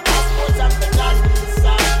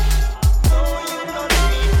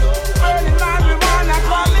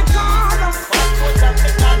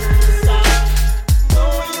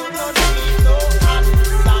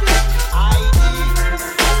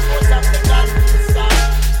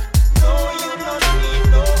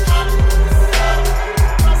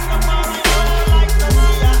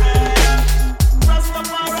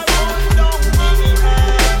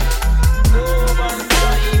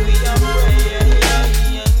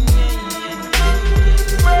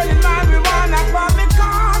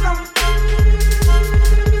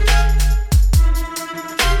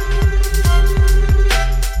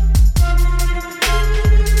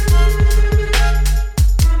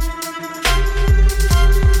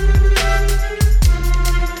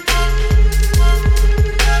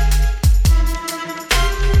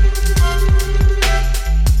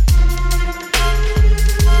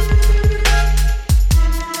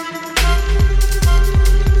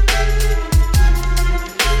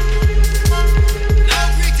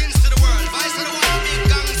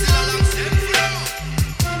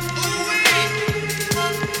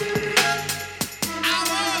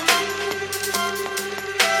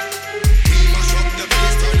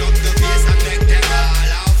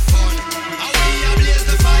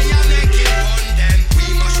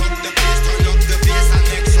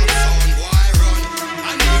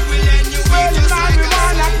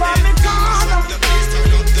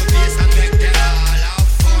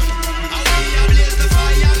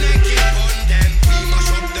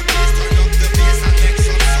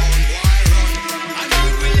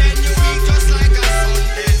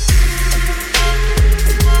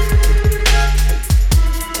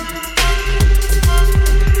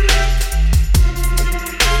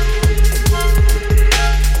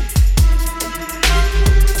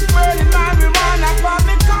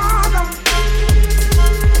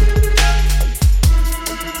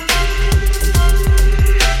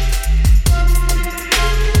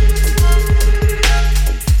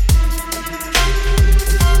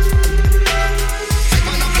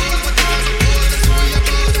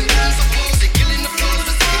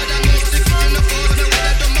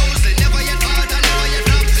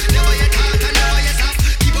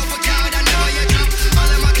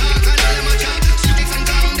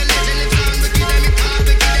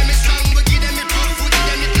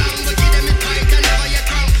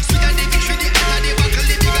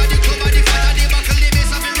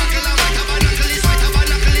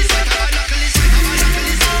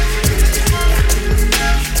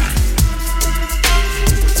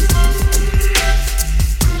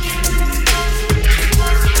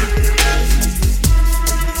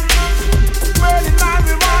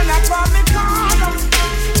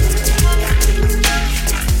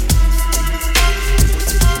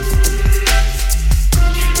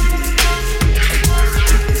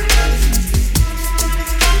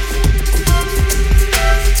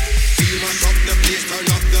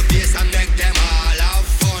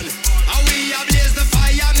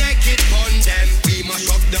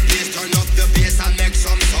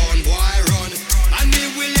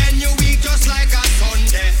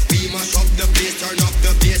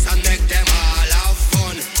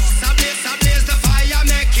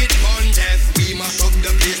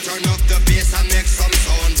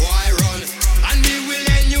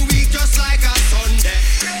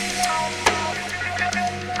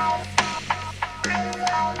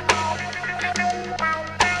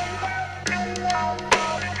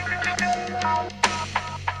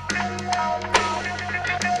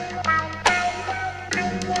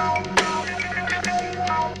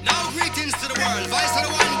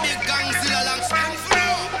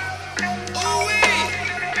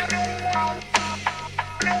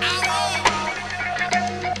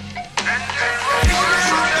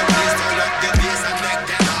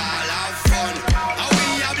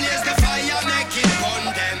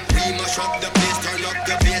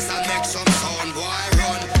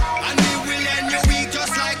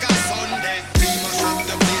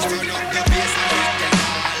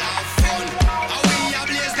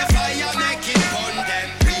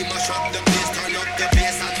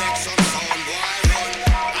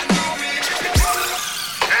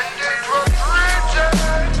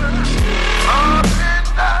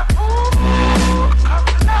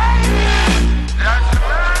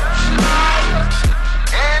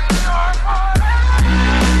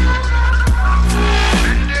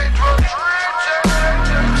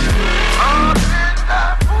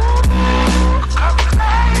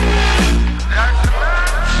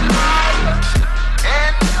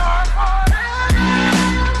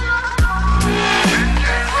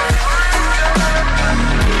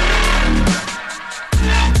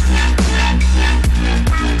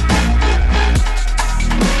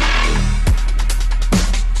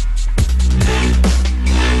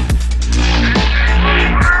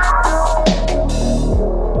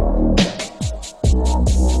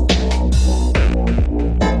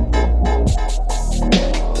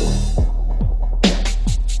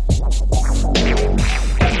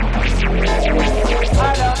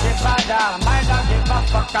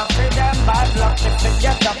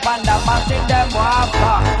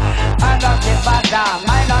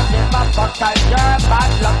fuck I your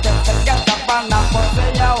bad luck to get up on the pussy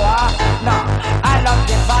you want. No, I don't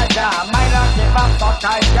give a damn, I don't give a fuck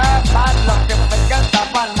I your bad luck to get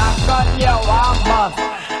up on the gun you want bust.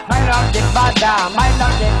 I don't give a damn, I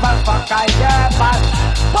don't give a fuck I your bad.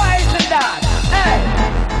 Poison that, hey,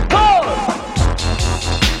 cool.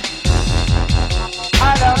 I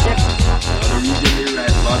don't give. The reason they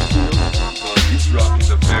write back to you, because this rock is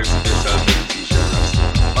a very special meditation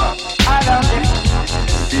rock. I don't give.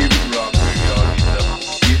 This is David Rock where you always have to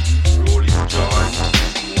sit, roll his joint,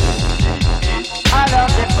 smoke, meditate, I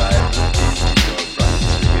don't give. Bible, or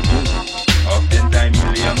practice reggae music. Oftentimes you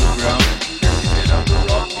lay on the ground, press his head on the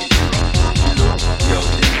rock, make the rock below. You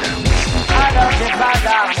oftentimes I don't give a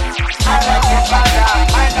damn. I don't give a damn.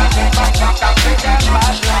 I don't give a fuck. I feel them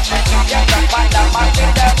bad luck. Get up on the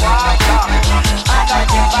market, them walk on. I don't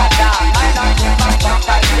give a damn. I don't give a fuck.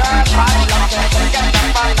 I your bad luck. Get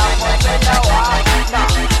up on the pussy, you walk. No,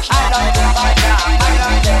 I don't give a damn. I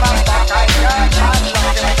don't give a fuck. I your bad luck.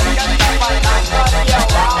 Get up on the gun, you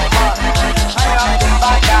walk on. I don't give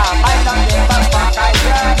a damn. I don't give a fuck. I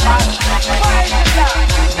your bad. Why is that?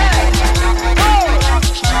 Hey, oh.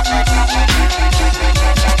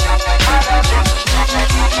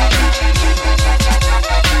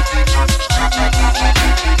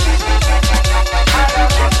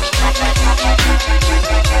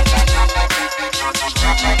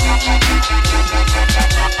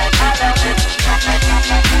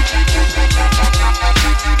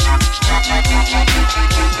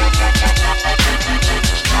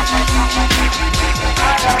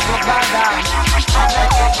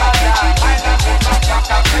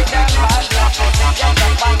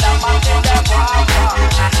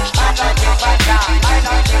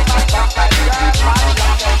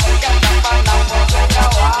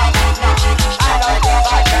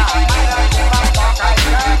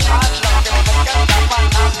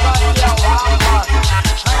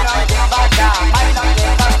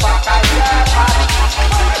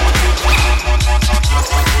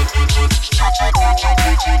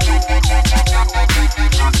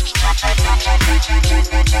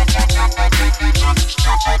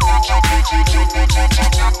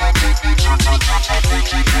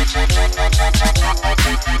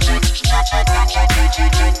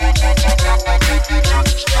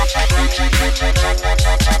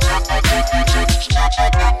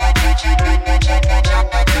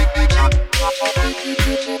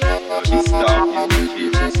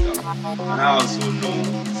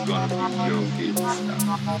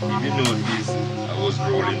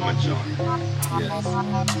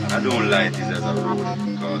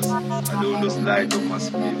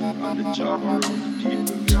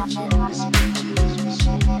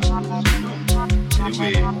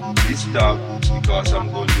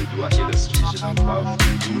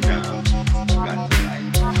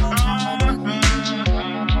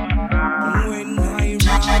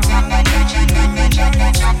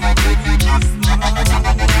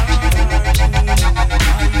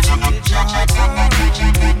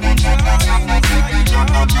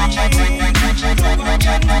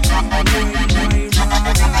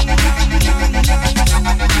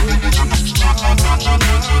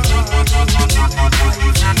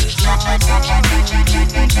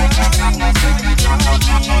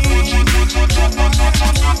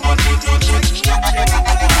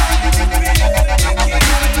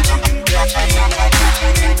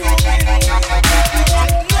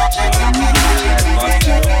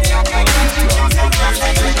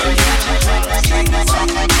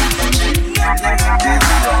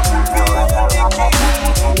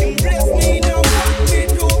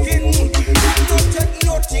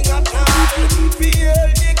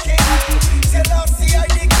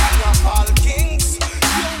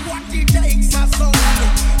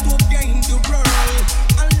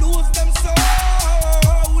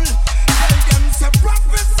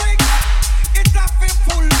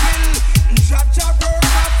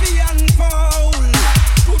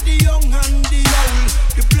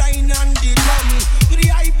 The blind and the dumb, to the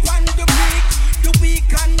hype and the big, the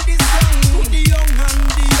weak and the strong.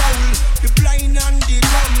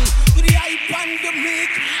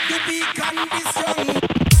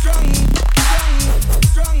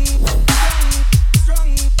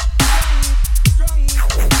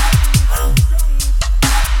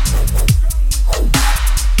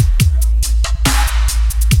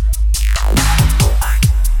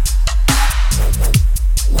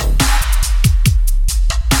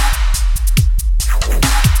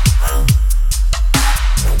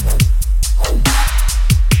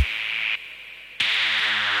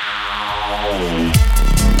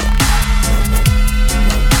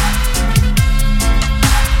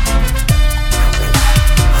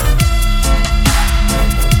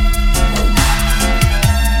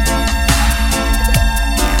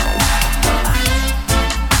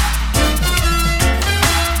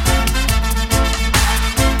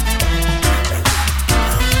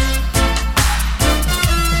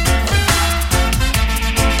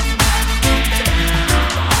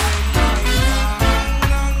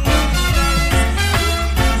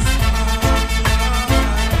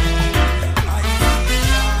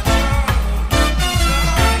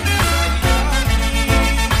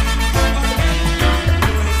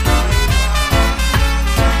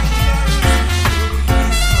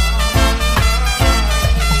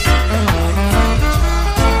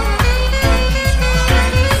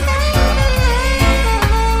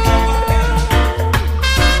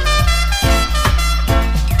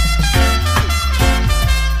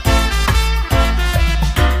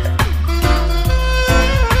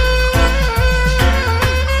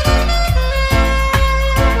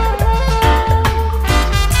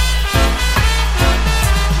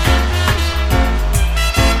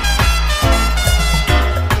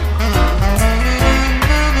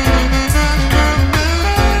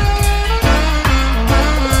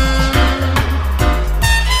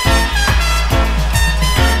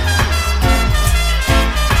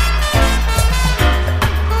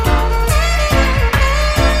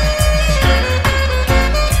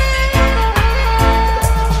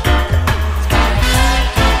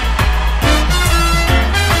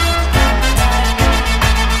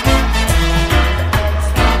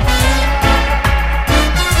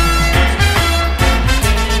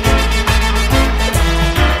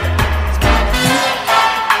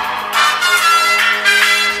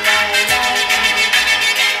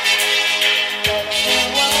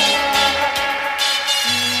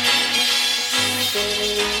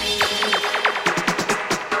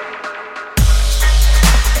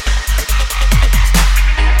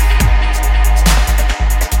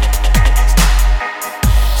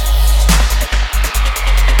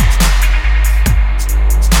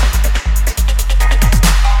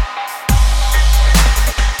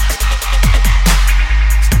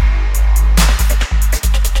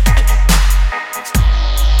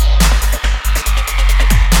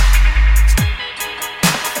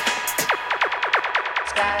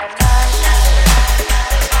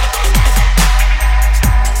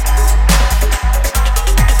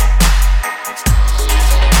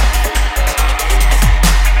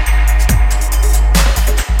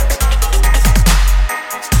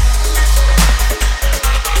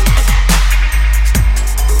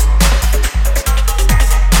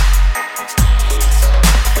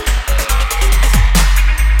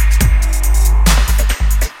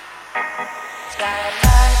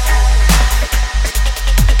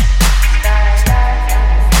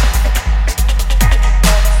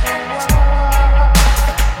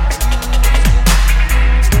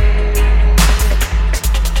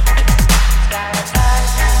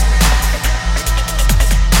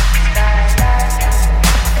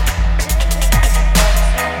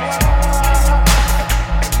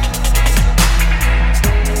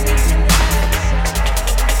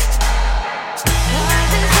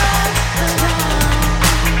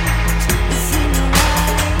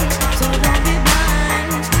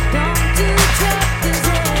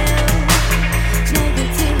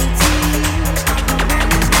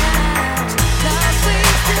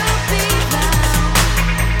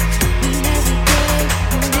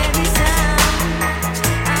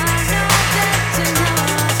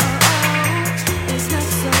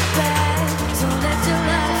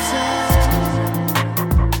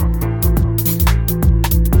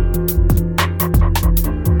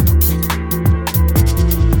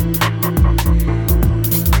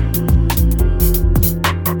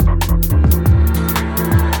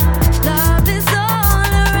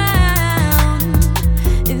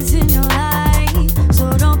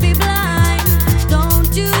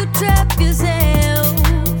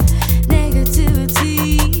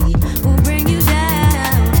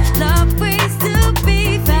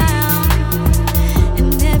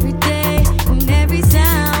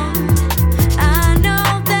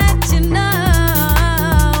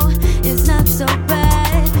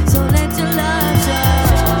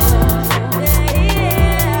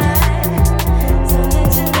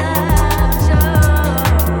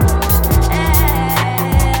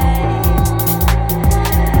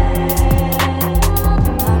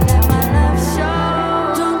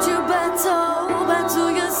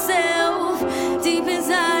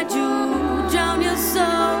 inside you, drown your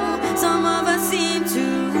soul. Some of us seem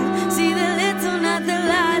to see the little, not the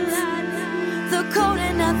lot, the cold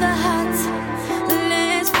and not the hot.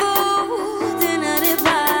 Less food than a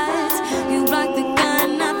device. You block the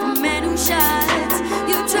gun, not the man who shot.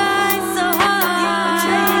 You try so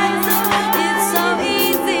hard, it's so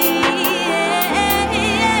easy.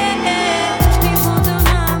 People don't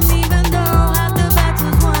numb, even though half the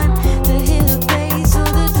battle's won. To hear the bass or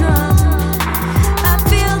the drum, I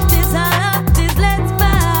feel this.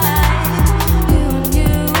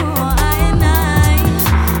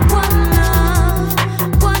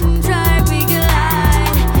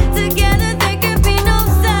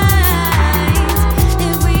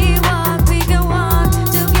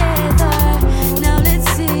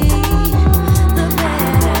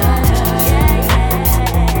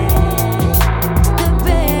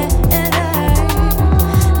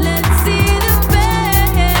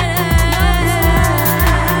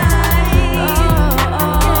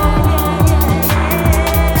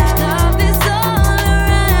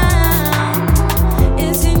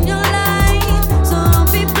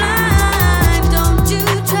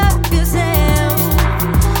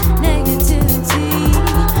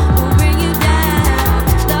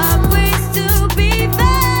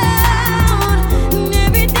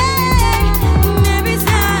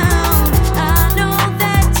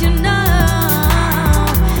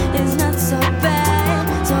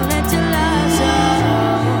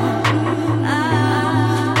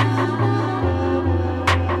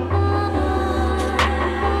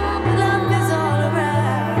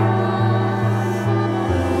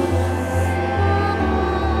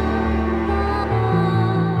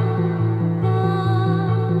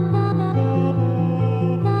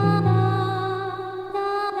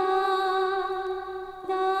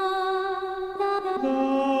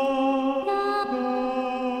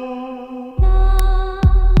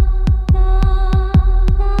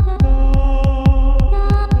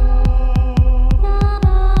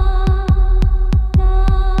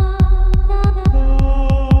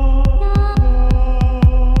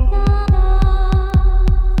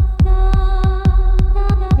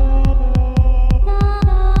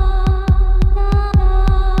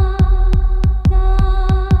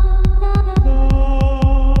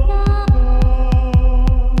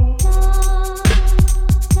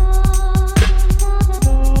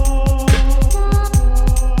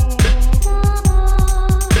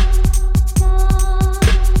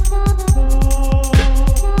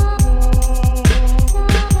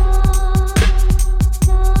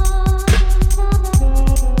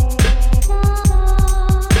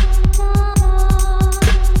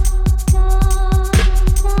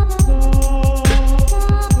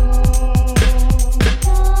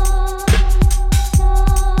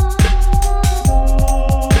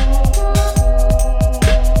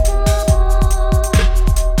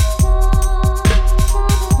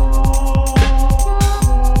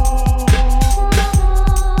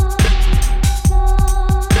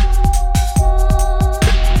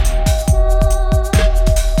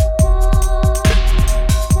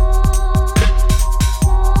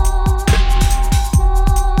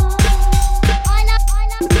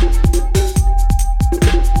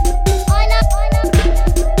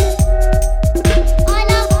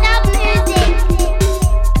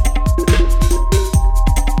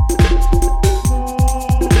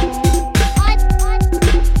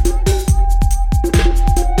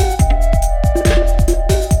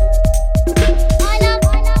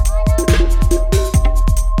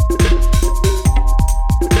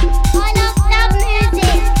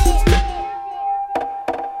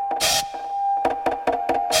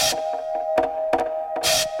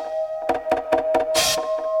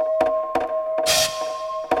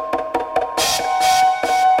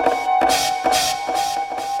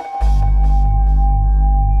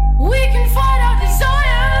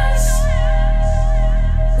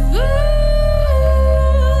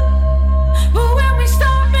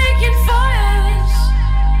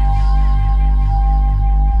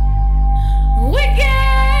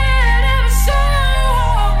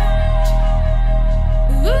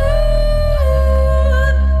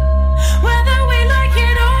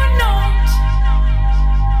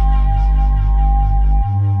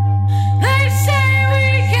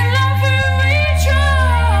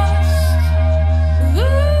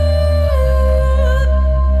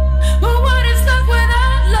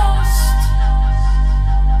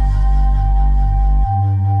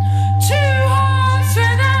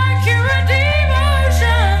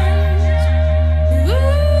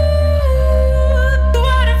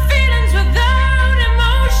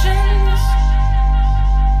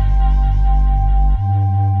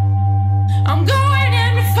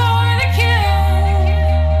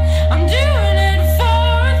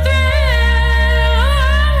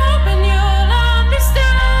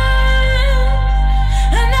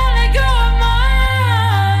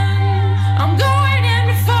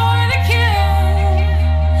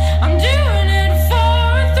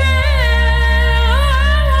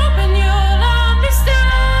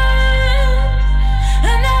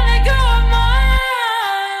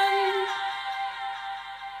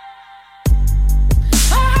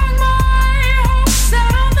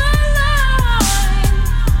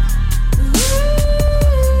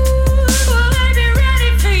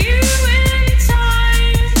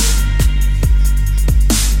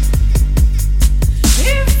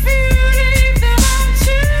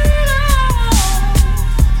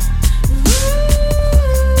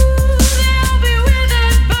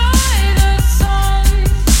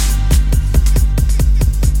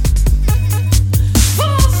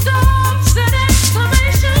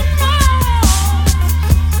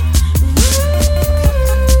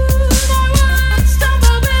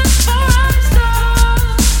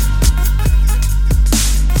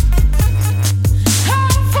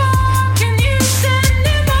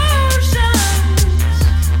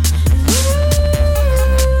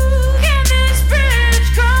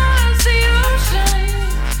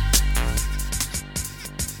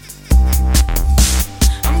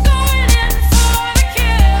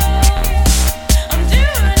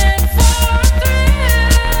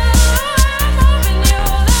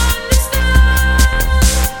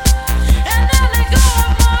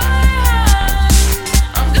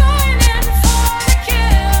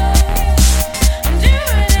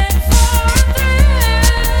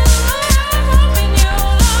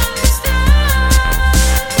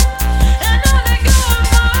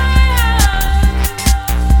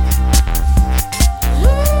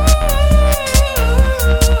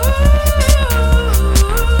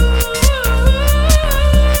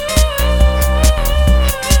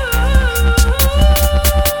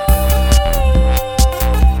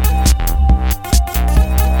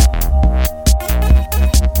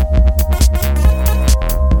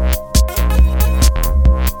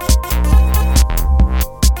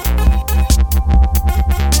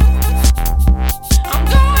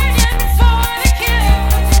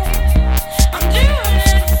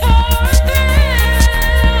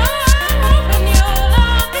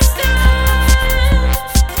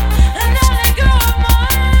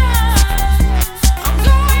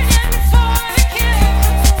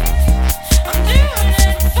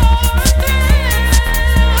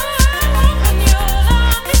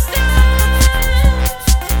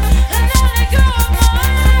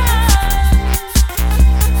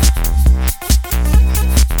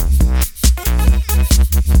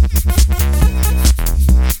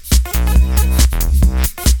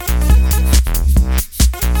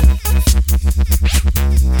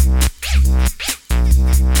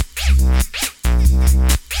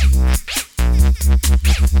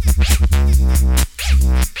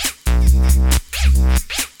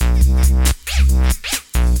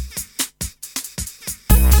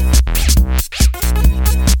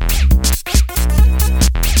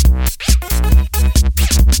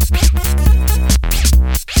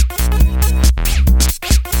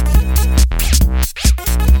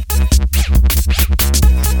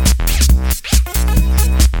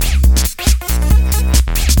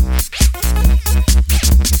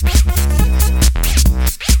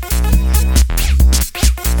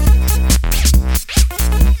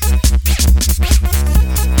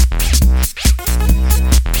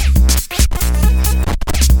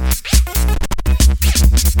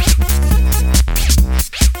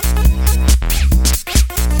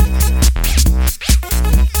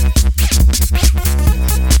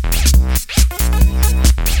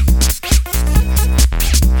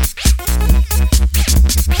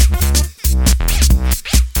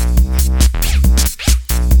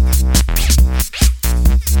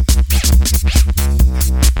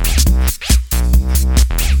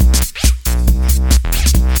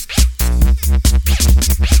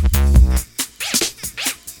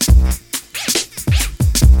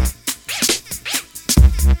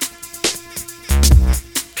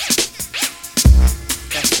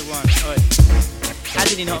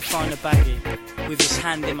 did he not find a baggie with his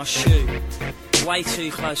hand in my shoe? Way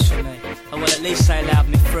too close for me. Oh well, at least they allowed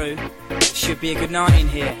me through. Should be a good night in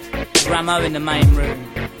here. Ramo in the main room.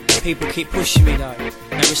 People keep pushing me though.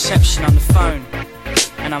 No reception on the phone.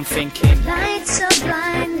 And I'm thinking, lights are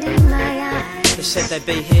blinding my eyes. They said they'd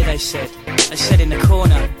be here, they said. They said in the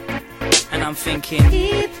corner. And I'm thinking,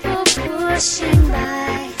 people pushing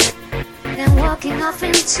by, then walking off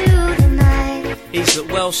into the night. These look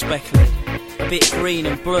well speckled, a bit green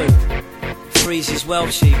and blue. Three's is well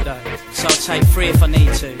cheap though, so I'll take 3 if I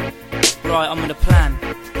need to. Right, I'm on a plan.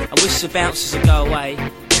 I wish the bouncers would go away.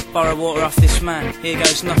 Borrow water off this man, here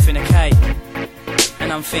goes nothing, okay.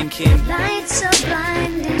 And I'm thinking, lights are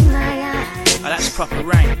blinding my eyes. Oh, that's proper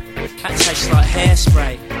rain. That tastes like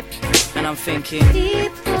hairspray. And I'm thinking,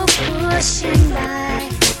 people pushing by,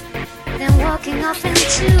 then walking off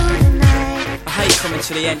into the night. I hate coming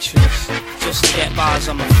to the entrance just to get bars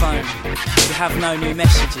on my phone. We have no new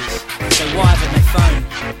messages, so why haven't they phoned?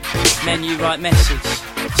 Then you write message,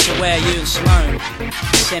 so where are you and Simone?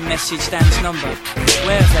 Send message Dan's number,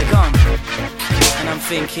 where have they gone? And I'm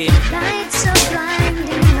thinking, lights are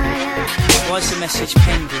blinding my eyes. Why's the message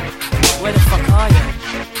pending? Where the fuck are you?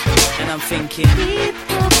 And I'm thinking,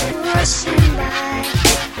 people pushing by,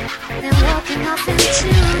 then walking off into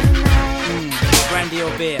the night. Brandy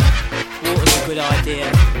or beer, water's a good idea.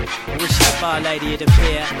 I wish that bar lady would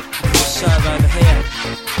appear and serve over here.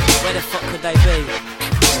 Where the fuck could they be?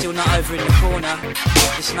 Still not over in the corner.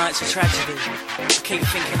 This night's a tragedy. I keep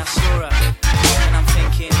thinking I saw her, and I'm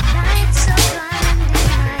thinking, lights are blinding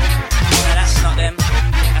my eyes. No, that's not them.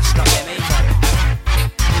 That's not them either.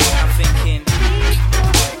 I'm thinking, people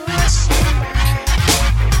pushing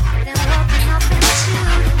by, then walking off into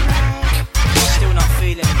the night. Still not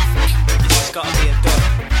feeling anything. This has got to be a dog.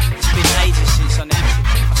 It's been ages since I nicked it.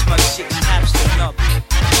 I smoked 6 tabs to a knob.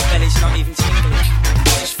 My belly's not even tingling.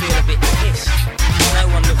 I just feel a bit pissed. No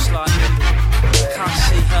one looks like me. Can't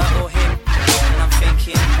see her or him. And I'm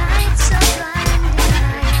thinking, lights are blinding my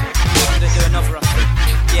eyes. I'm gonna do another, I think.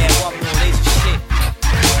 Yeah, one more, these are shit.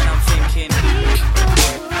 And I'm thinking, people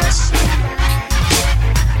pushing by,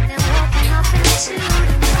 then walking off into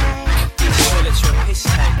the night. these toilets are a piss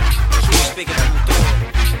take. The queue's bigger than the door.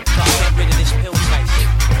 Gotta get rid of this pill taste.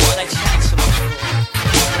 What are they chatting so much for?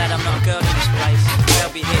 Glad I'm not a girl in this place.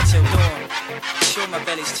 They'll be here till dawn. Sure, my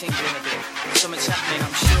belly's tingling a bit. Something's happening,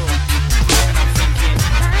 I'm sure. And I'm thinking,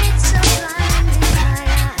 lights are blinding my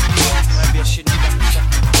eyes. maybe I shouldn't have done the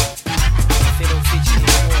second. I feel all fidgety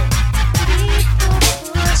and warm. People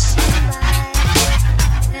pushing by,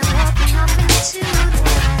 then walking off into the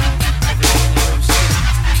night. Everything in the room's still.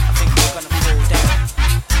 I think I'm gonna fall down.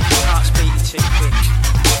 My heart's beating too quick.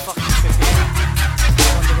 I'm fucking tripping out. I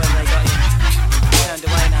wonder where they got in. Turned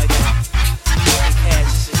away, no doubt. Who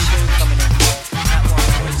cares? There's a shoe coming in. That one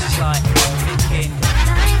was just like, I'm thinking,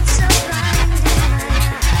 Lights are blinding my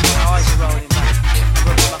eyes. my eyes are rolling back. I'm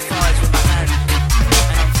rubbing my thighs with my hand.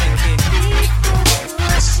 And I'm thinking, People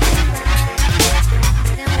pushing by,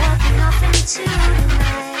 then walking off into the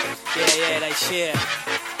night. yeah, they cheer.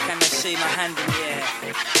 Can they see my hand in the air?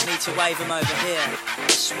 Need to wave them over here. I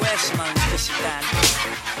swear Simone's kissing Dan.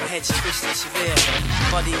 My head's twisted severe.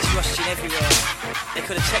 Body's rushing everywhere. They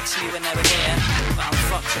could have texted me when they were near, but I'm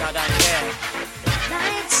fucked and I don't care.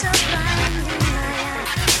 Lights are blinding my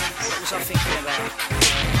eyes. What was I thinking about?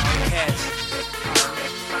 Who cares?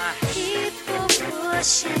 People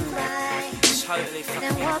pushing by, Totally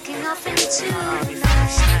then fucking walking off into can't the be fucking night.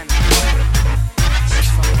 stand. This is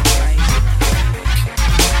fucking crazy.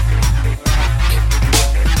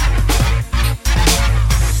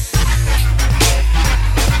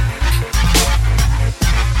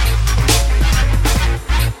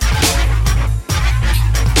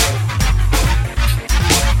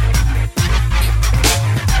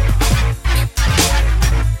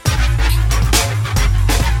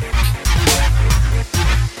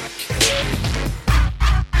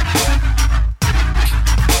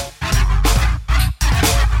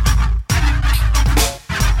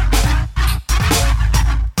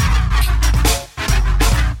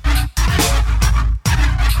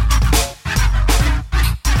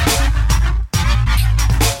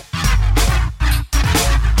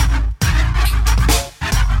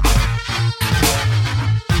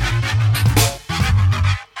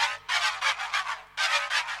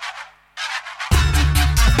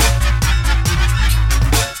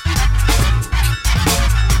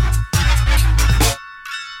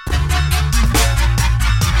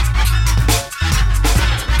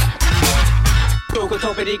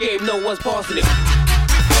 Top of the game, no one's passing it.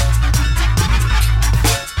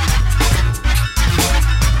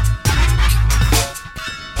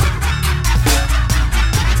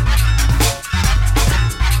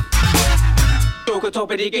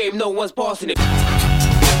 top of the game, no one's passing it.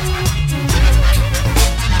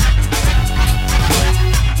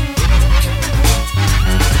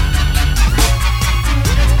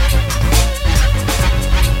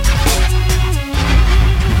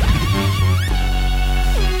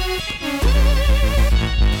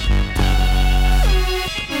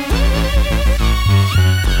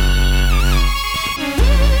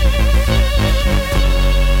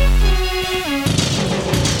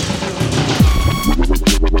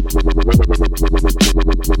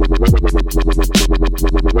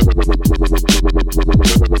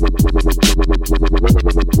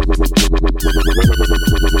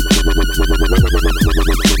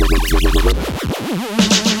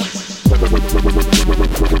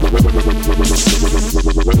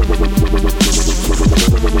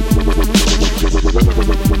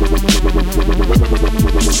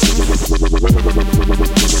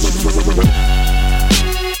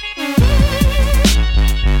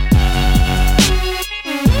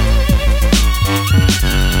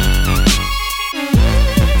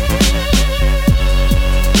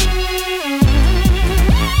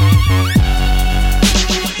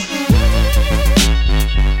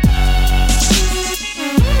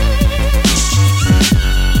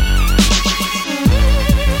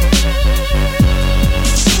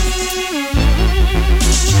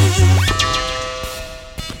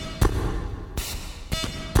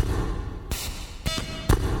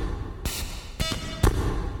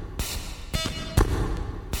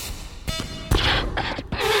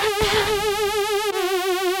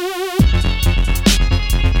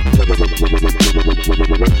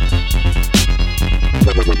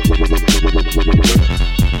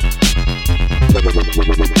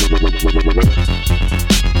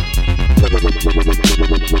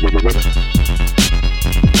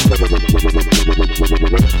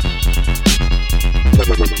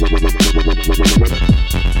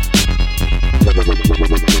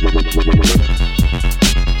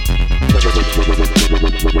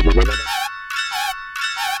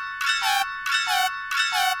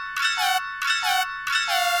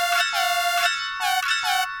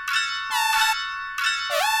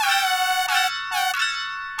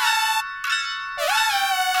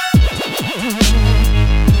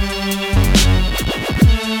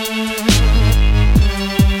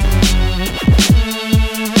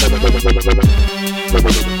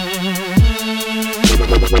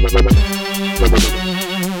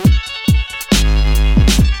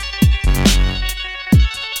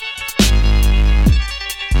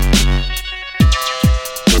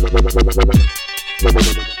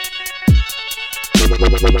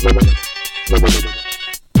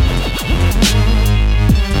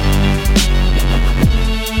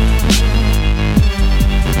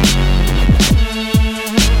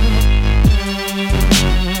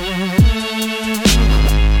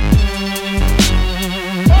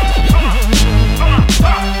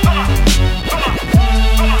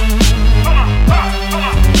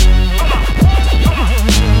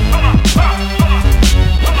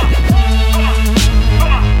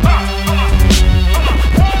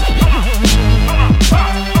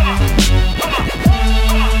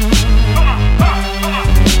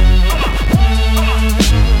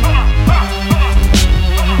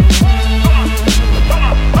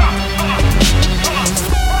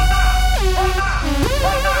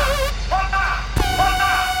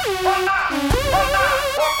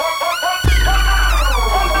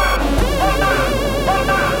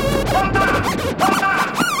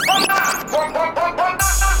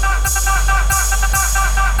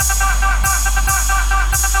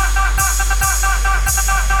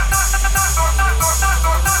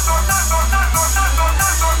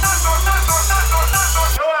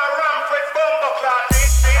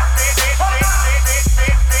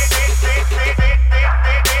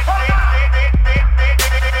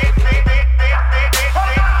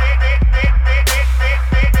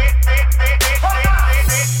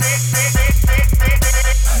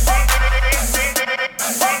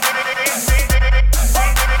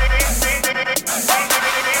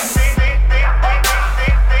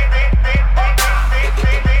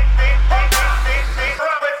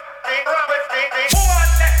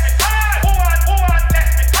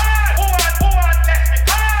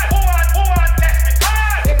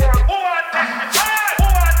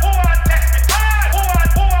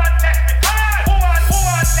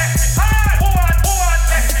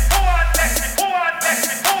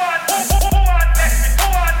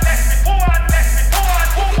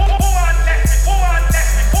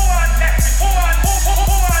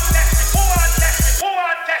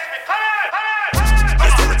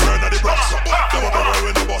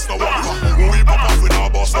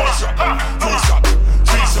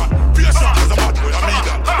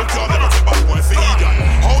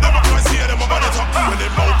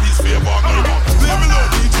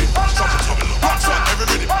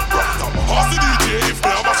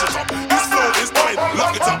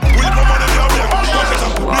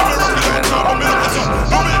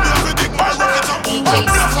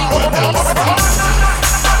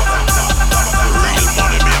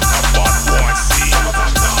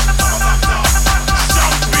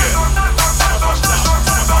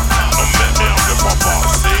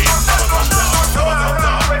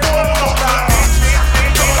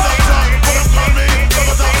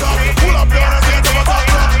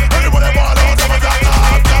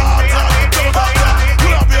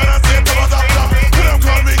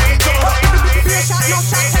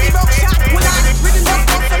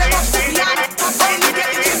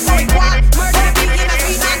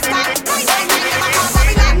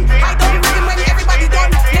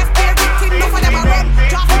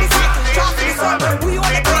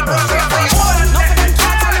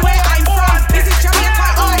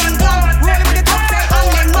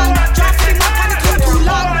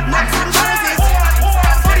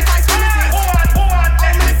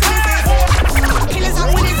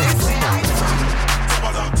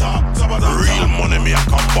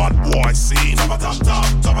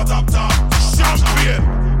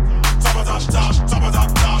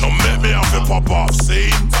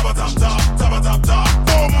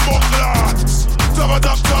 Bumbo clocks.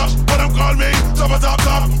 Top, what them call me? Top.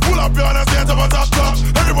 Pull up your hands, say top.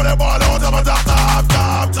 Everybody ball out, top.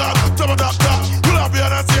 Pull up your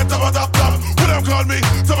hands, say top. What them call me?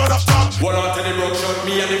 Top. What on to the rock shot,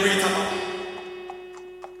 me and the Rita.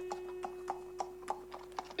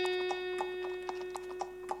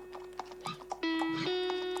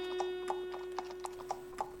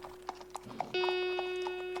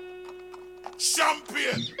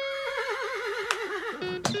 Champion.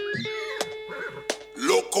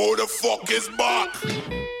 Look how the fuck is back.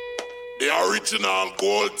 The original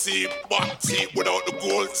gold teeth, back teeth without the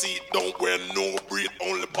gold teeth. Don't wear no breed,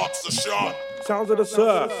 only boxer shot. Sounds of the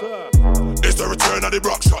surf. It's the return of the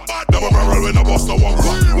rock shot. Double barrel when I bust no one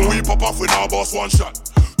cut. When we pop off, we now bust one shot.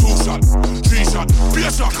 2 shot, 3 shot, be a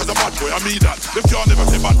shot cause a bad boy, I mean that. Them can't never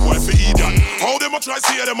say bad boy for idiot. How them a try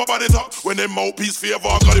see them about it up when them mouthpiece favor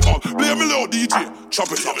got it up. Play me low DJ, chop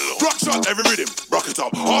it up. Rock shot every rhythm, rock it up.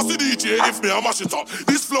 Ask the DJ if me I mash it up.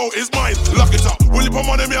 This flow is mine, lock it up. Will you put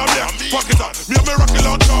money me and me, pack it up. Me and me rock it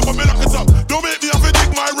launch up, but me lock it up. Don't make me have to dig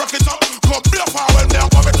my rocket up. Come be a power when me a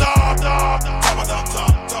pop it up.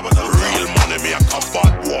 Real money me a come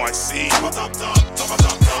bad boy, see.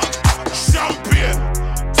 Champion.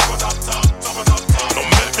 Don't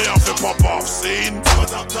make me have to pop off scene. Bumbo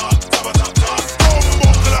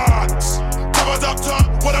clocks.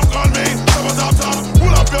 What them call me?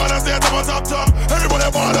 Pull up your hands, say top.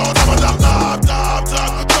 Everybody ball out. Top.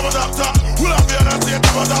 Pull up your hands, say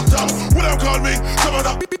top. What them call me?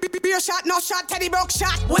 Be a shot, no shot, Teddy broke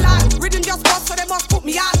shot. Well, I rhythm just bust, so they must put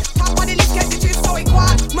me on. Top of the list, get the gist, so it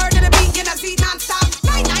quad. Murder the beat, you know, see non-stop.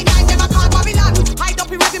 999, never call Babylon. Hide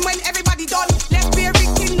up in rhythm when everybody done. Let's be a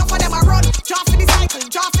victim, enough of them a run. Draw for the cycle,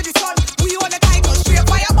 draw for the sun. We own the title, straight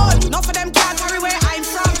fire bun. Enough of them can't carry where I'm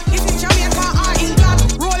from. Is it Jamaica or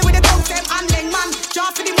England? Rolling with the dogs, them and Leng man.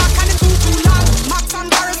 Draw for the Mac and the too long. Max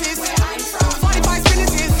and Barrises, where I'm from. 45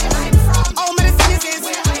 finishes, where I'm from. All medicines is,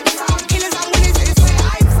 where I'm from. Killers and witnesses, where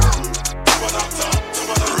I'm from.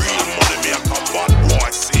 Real money me a come bad boy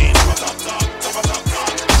scene.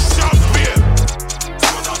 Champion.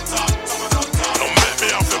 Don't make me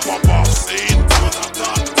have to pop off scene.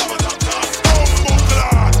 Bumbo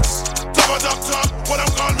clocks. What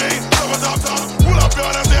them call me? Pull up your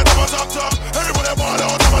hands, say top. Everybody ball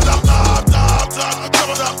out.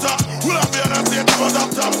 Pull up your hands, say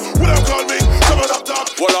top. What them call me?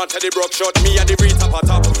 Well on to the broke shot, me and the Rita pot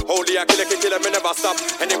up. Holy I kill him, me never stop.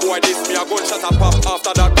 Any boy diss me, I go and shut up pop.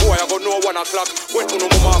 After that boy, I go know 1 o'clock. When uno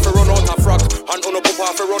mama fi run out of frock, and uno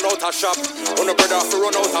papa fi run out of shop, uno brother fi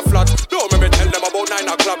run out of flat. Don't make me tell them about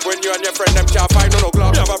 9 o'clock when you and your friend them can't find no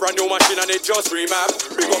clock. You have a brand new machine and it just remap.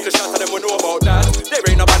 Bring up the shot and them we know about that. There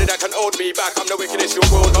ain't nobody that can hold me back. I'm the wickedest you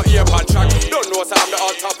go, no ear pan track. Don't know so I'm the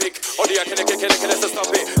hot topic. Or the kill it, so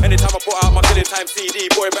stop it. Anytime I put out my killing time CD,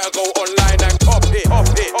 boy better go online and cop it.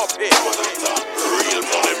 Real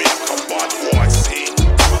money me a come bad boy scene.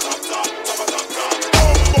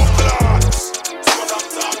 Bumbo clocks.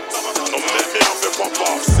 Don't make me have to pop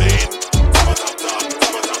off scene.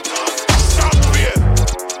 Champion.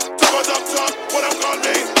 Top. What them call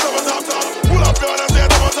me? Pull up your hands, say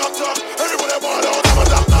top. Everybody ball out.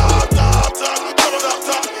 Top.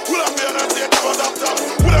 Pull up your hands, say top.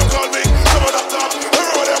 What them call me?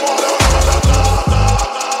 Everybody ball out.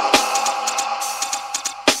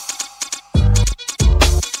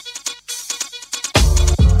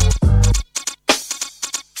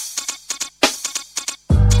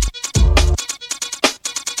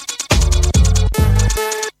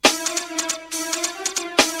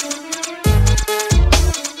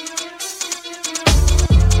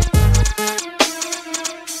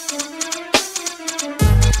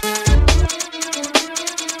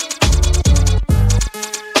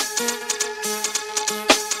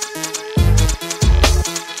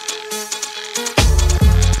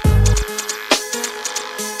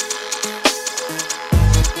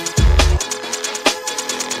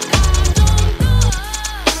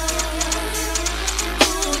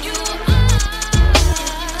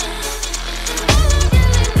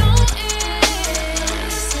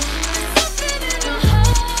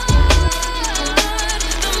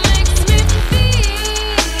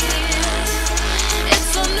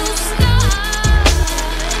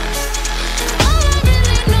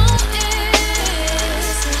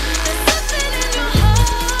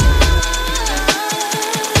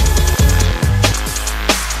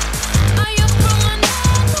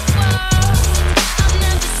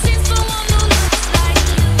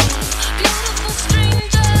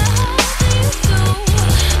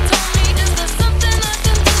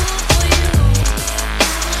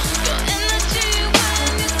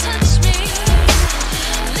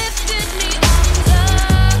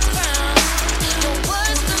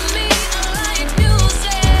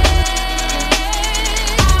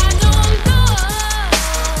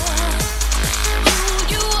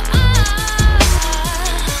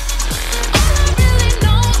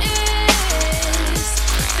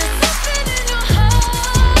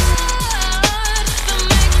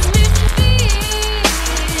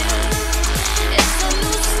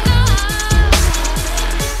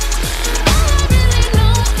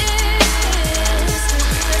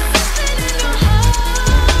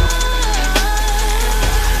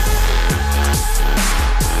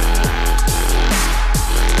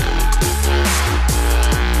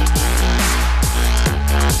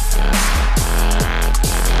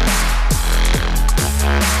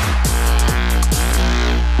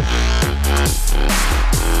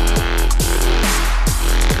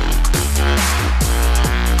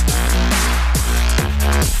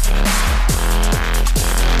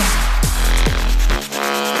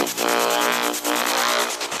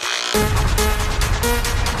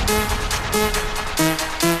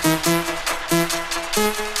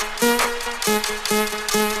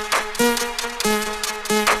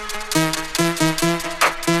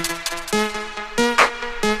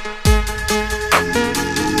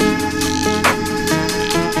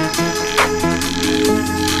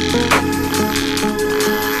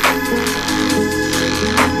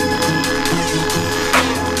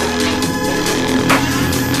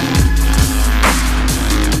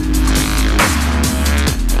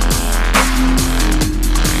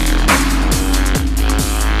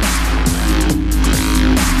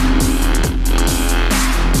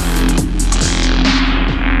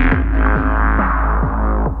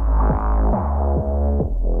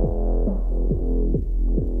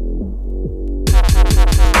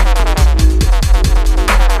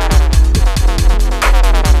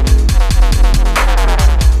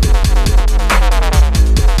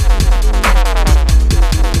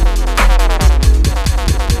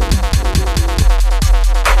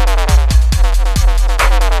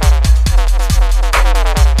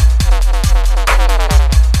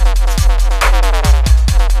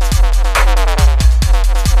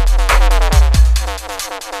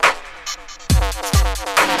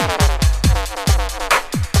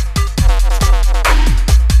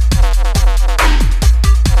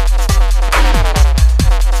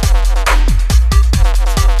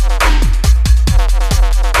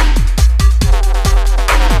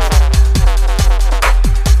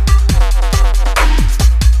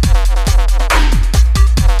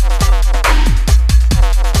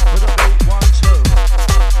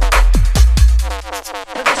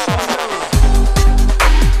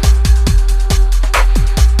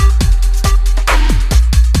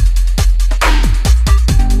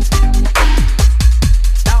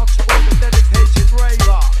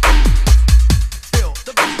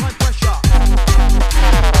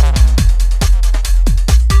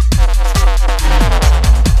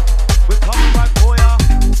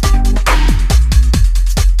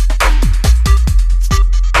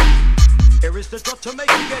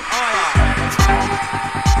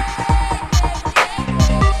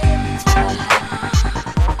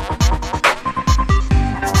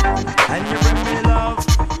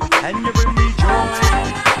 and you bring me joy.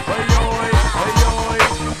 Oi, oi, oi, oi.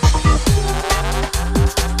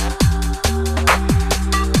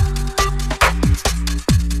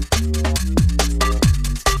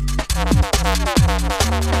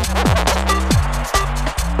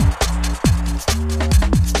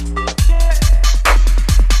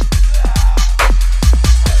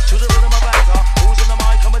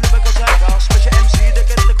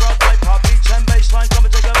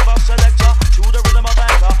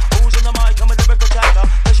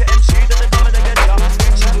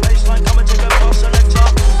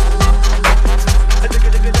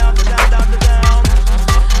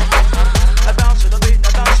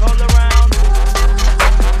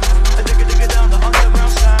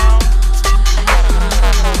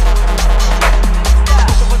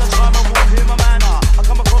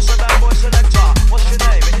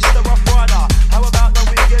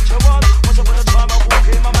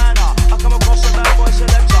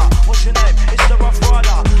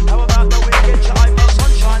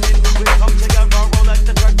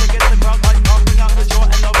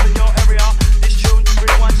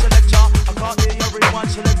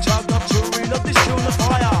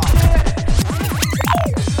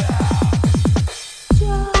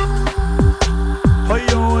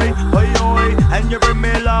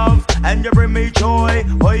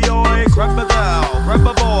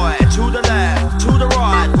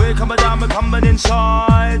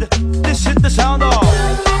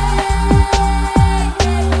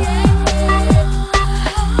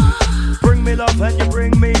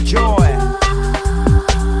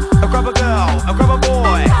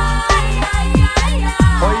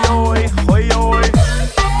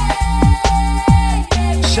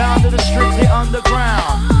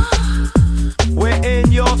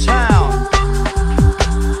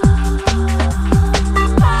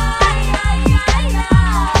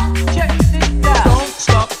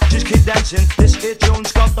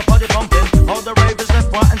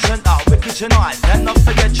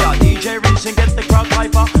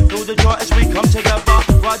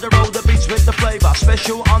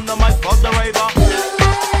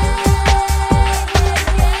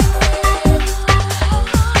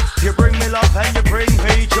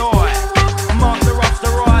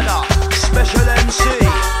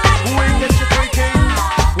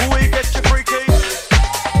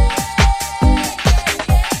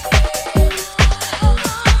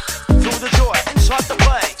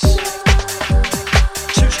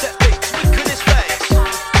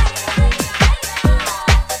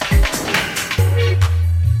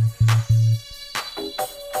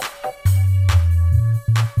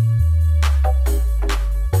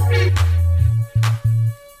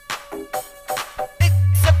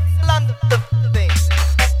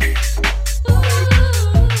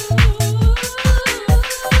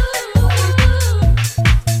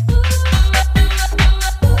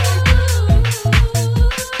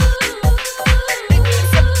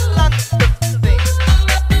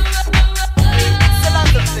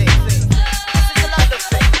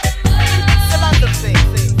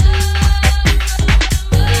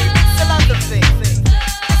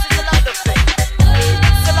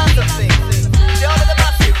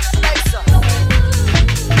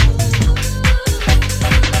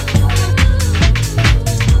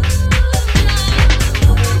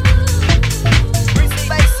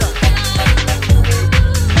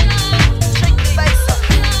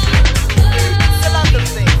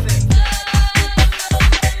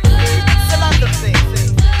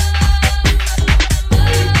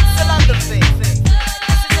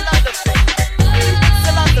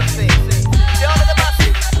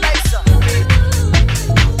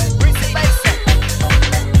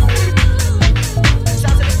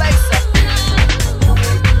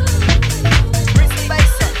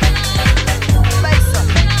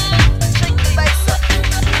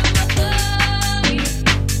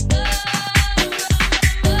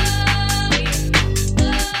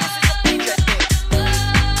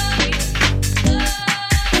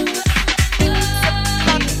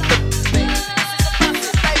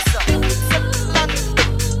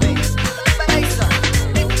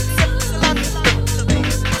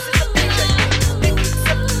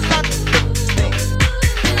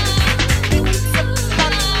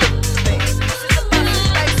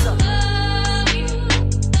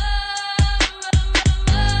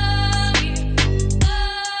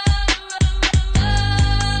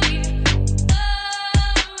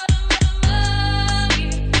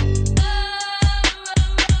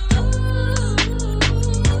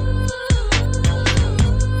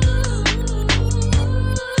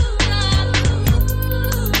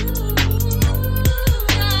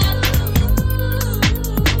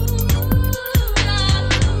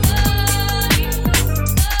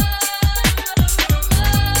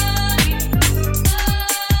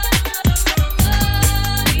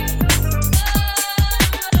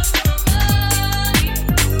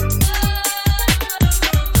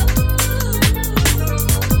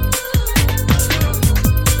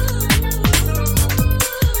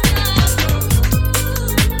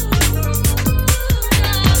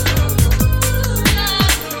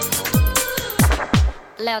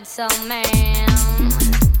 thought so, man.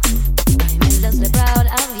 I'm endlessly proud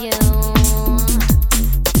of you.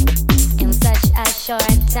 In such a short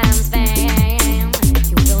time span,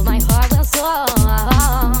 you fill my heart with soul.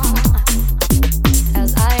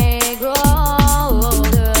 As I grow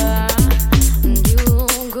older, you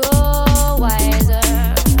grow wiser.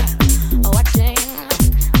 Watching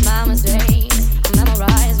my mistakes,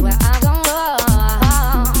 memorize where I've gone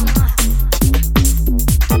wrong.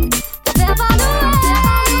 Step on the way,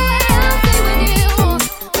 I'll stay with you.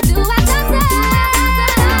 Do what I say,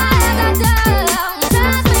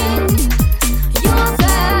 trust me, you'll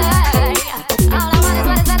say all I want is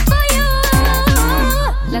what is best for you.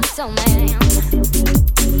 Let's go, man.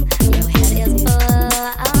 Your head is full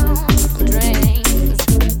of dreams.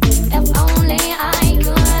 If only I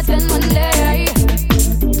could spend one day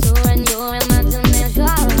touring your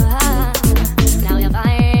imagination. Now you're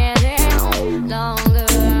fighting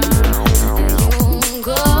longer, and you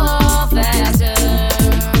go faster.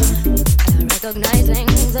 Recognizing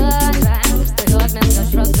the times, the hurt, the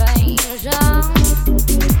frustration.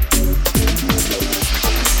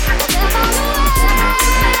 Step on the way,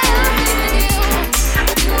 I'll be with you.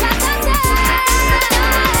 Do what I say,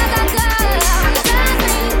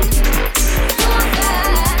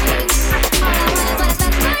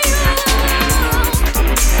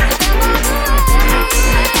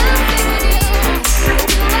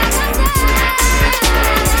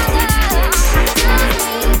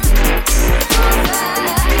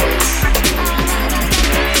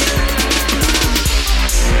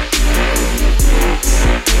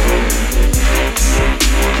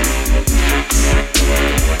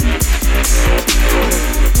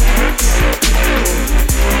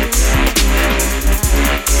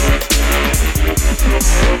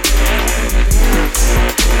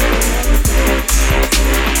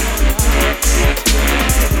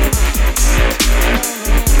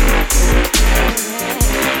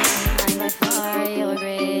 I'm by far your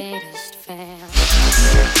greatest fan.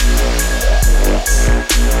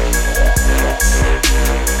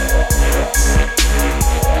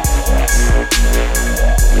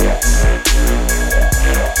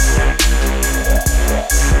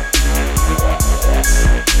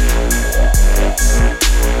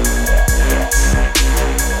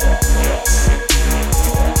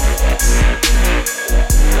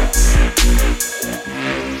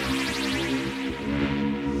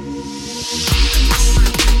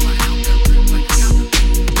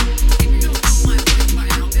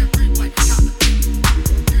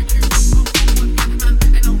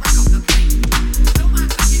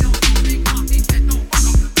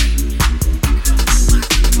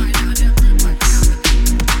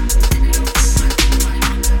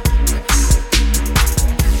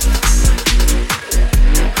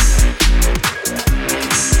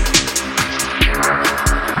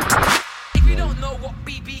 If you don't know what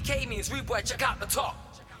BBK means, rude boy, check out the top.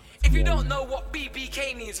 If you don't know what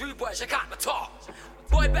BBK means, rude boy, check out the top.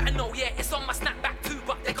 Boy, better know, yeah, it's on my snapback too,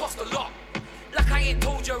 but they cost a lot. Like I ain't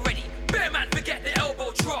told you already. Bear man, forget the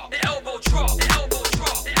elbow drop, the elbow drop, the elbow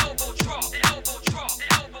drop, the elbow drop, the elbow drop, the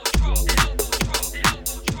elbow drop, the elbow drop, the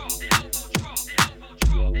elbow drop, the elbow drop, the elbow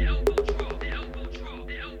drop, the elbow drop, the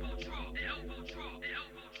elbow drop, the elbow drop, the elbow drop, the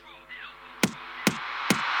elbow drop, the elbow drop.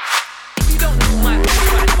 If you don't know my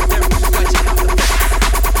then rude boy, check out the top.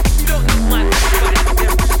 If you don't know my then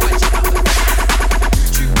rude boy, check out the top.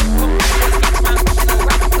 YouTube.com, man, you know,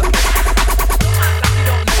 rap up the place. Don't act like you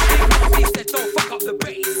don't know Big Mommy said don't fuck up the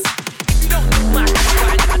bass. If you don't know my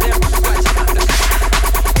then rude boy, check out the top.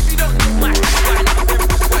 If you don't know my then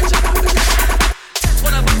rude boy, check out the top. Test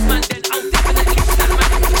one of these man, then I'll definitely tell my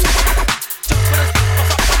name to you. Jump for the stick, bust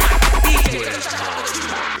up the mic, DJ, let's check out the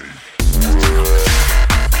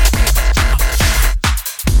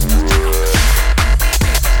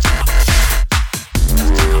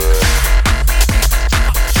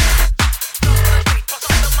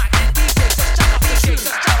tune.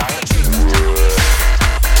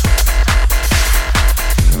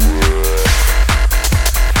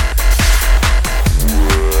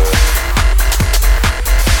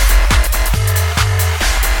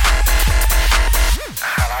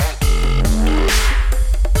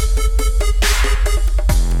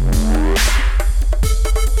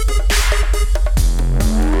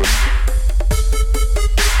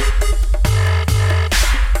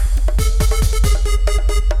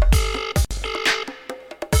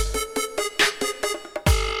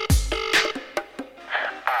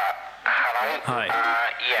 Hi.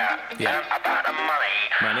 Yeah. About the money.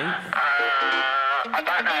 Money? I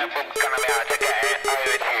don't know if we're gonna be able to get it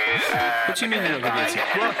over to you. What do you mean you're not gonna get it?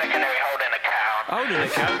 What? Secondary holding account. Holding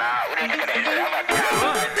account? We need to get it into the other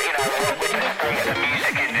account. You know, we're just staying in the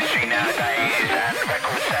music industry.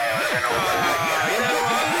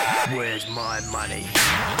 money.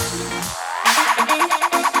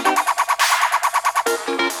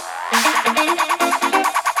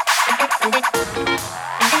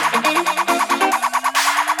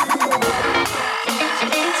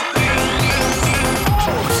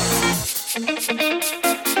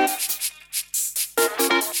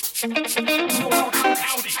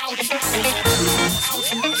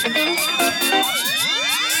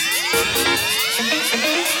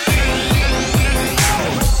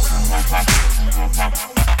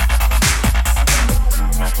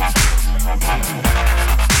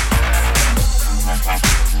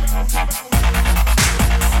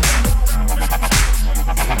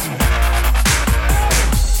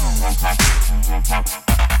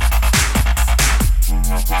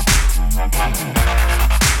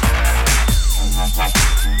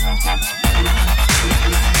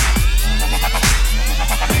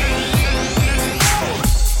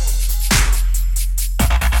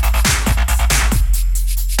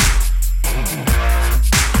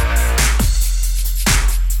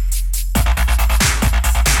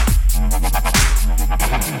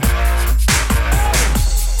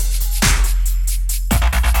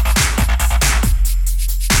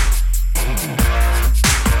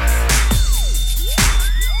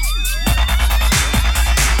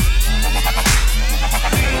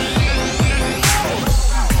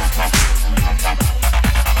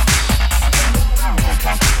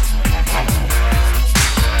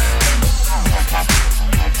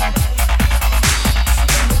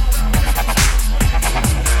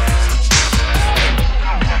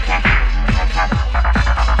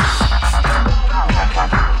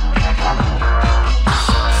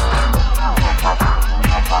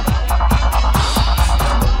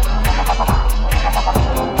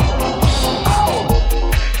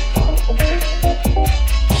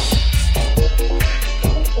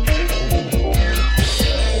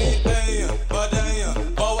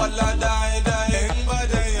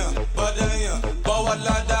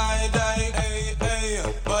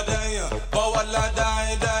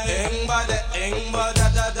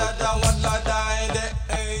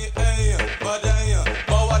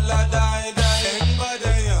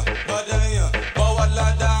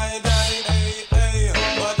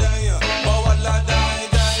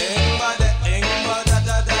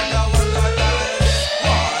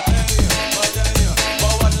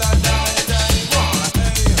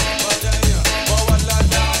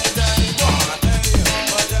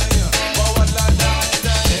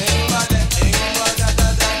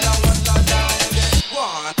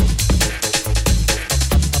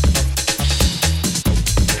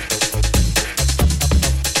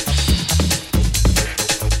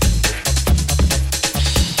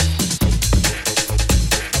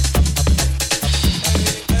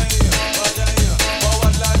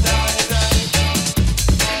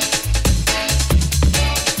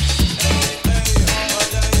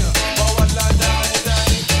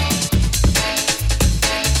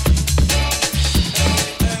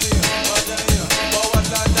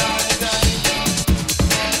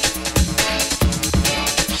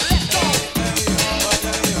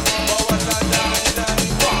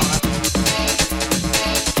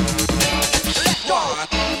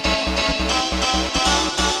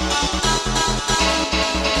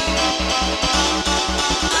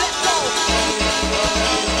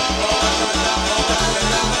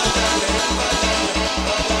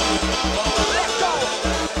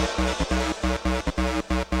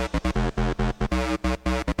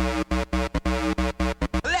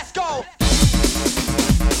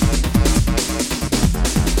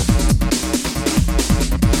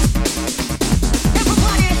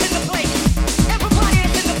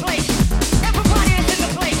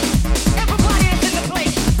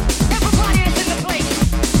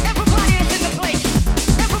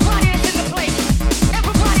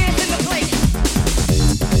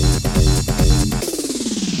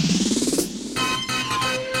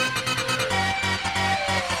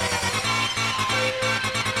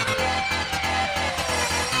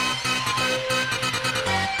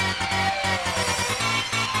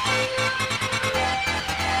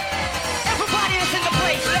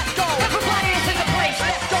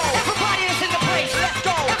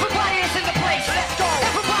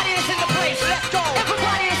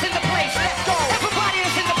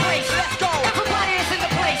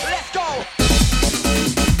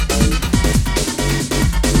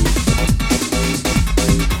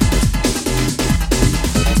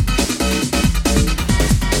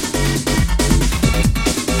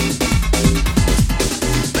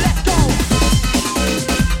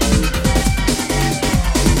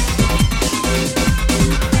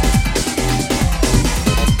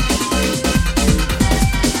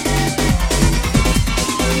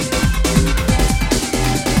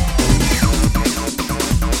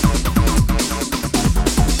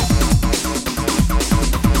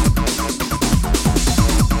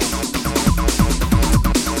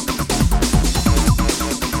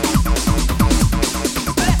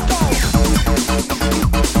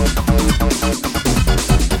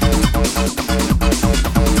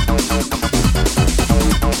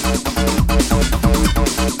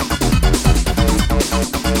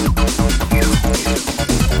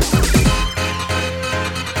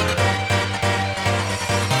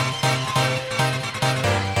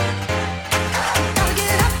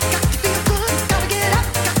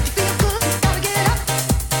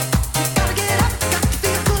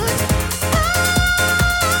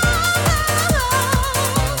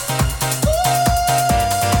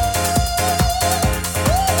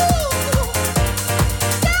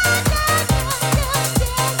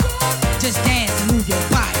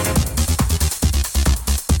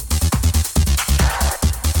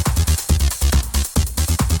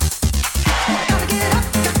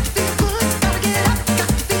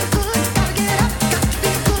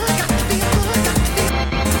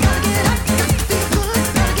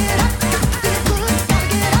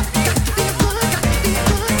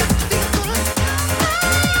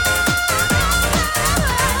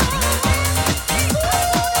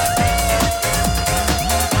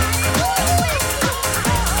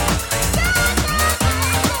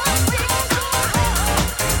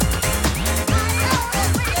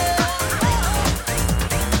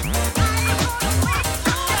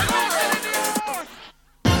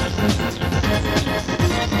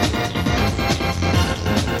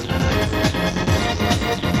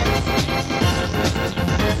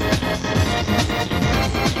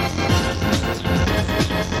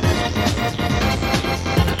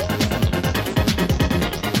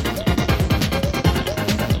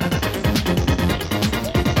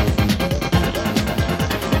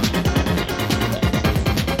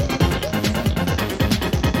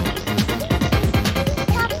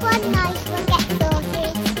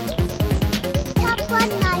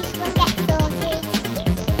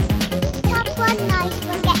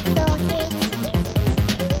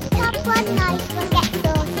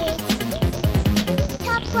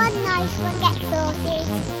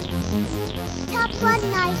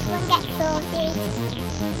 one nice one get sorted.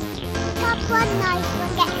 Top one nice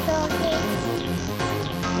one get sorted.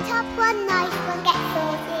 Top one nice one get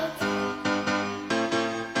sorted.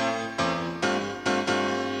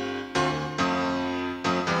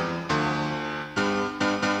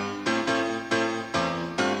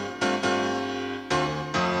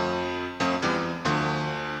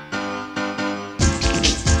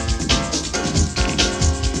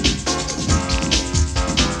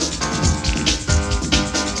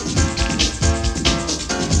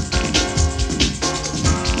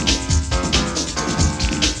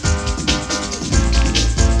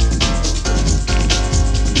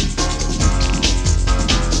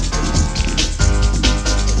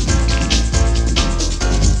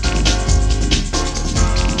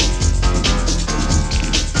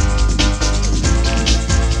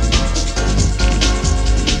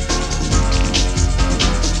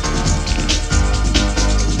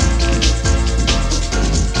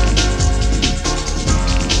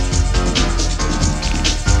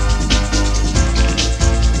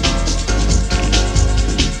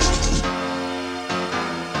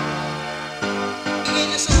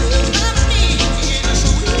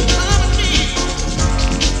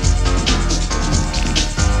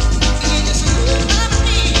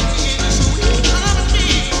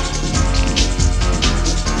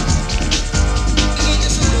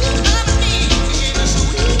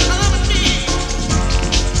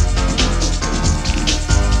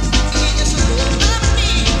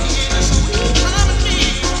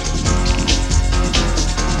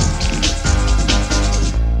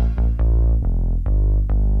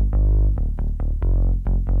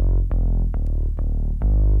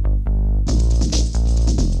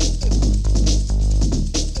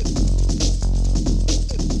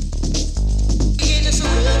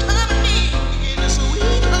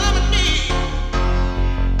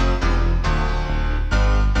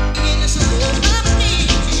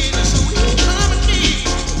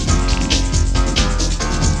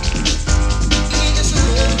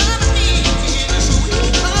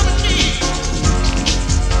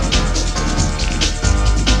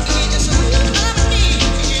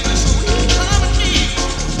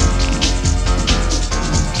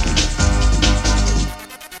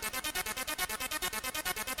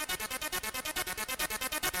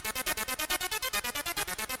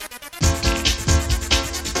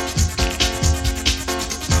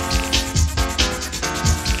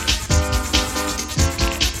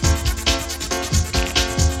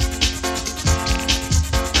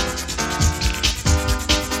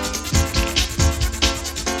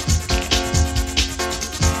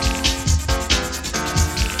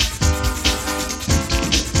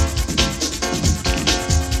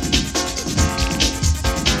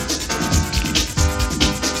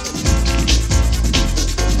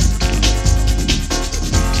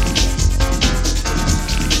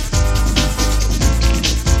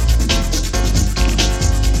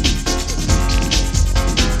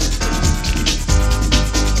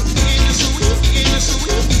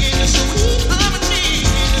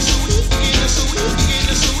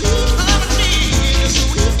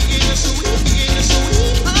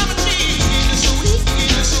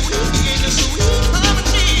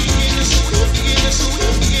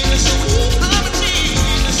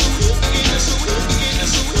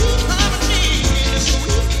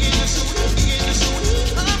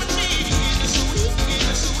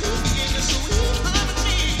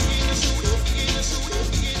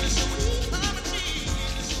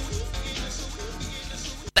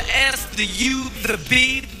 the U, the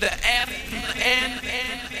B, the F, the N.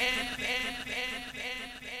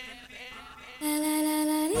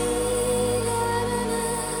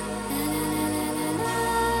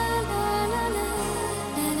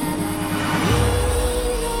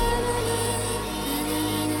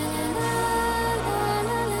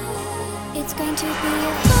 It's going to be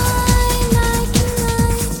a fine night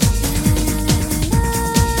tonight.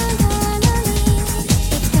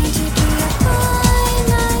 It's going to be a fine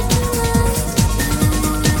night tonight.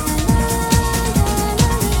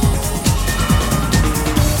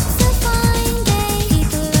 It's a fine day.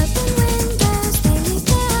 People open windows, they leave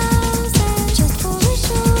their houses just for a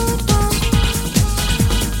short while.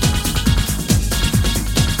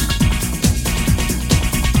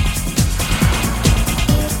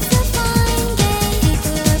 It's a fine day.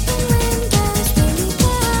 People open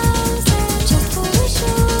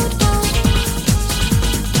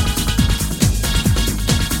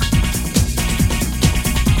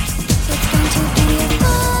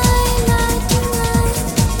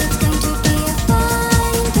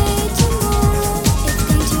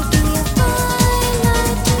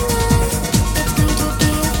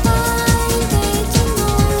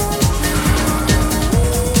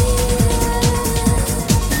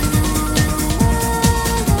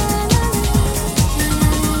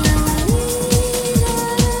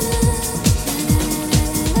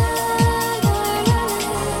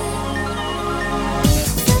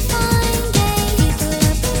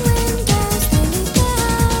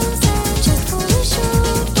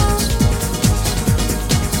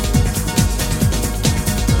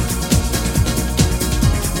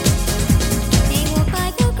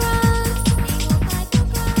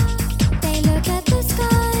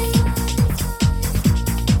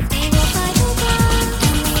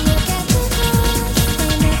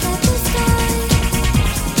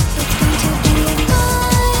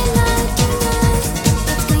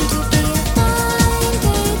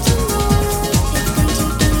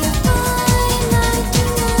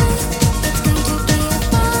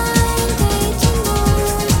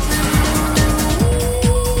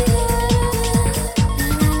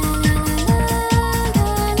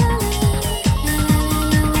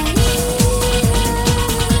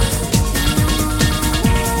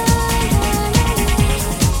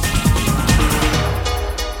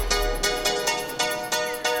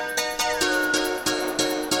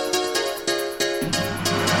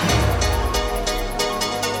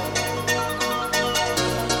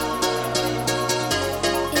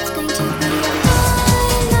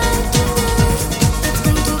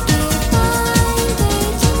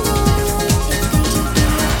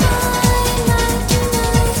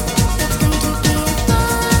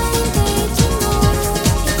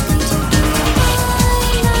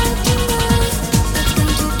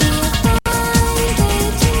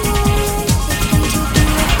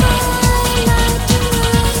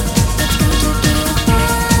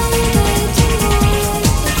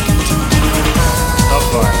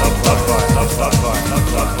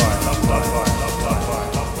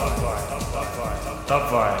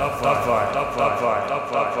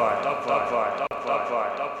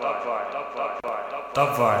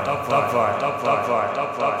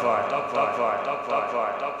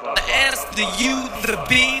The S, the U, the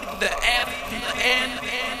B, the F, the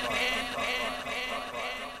N.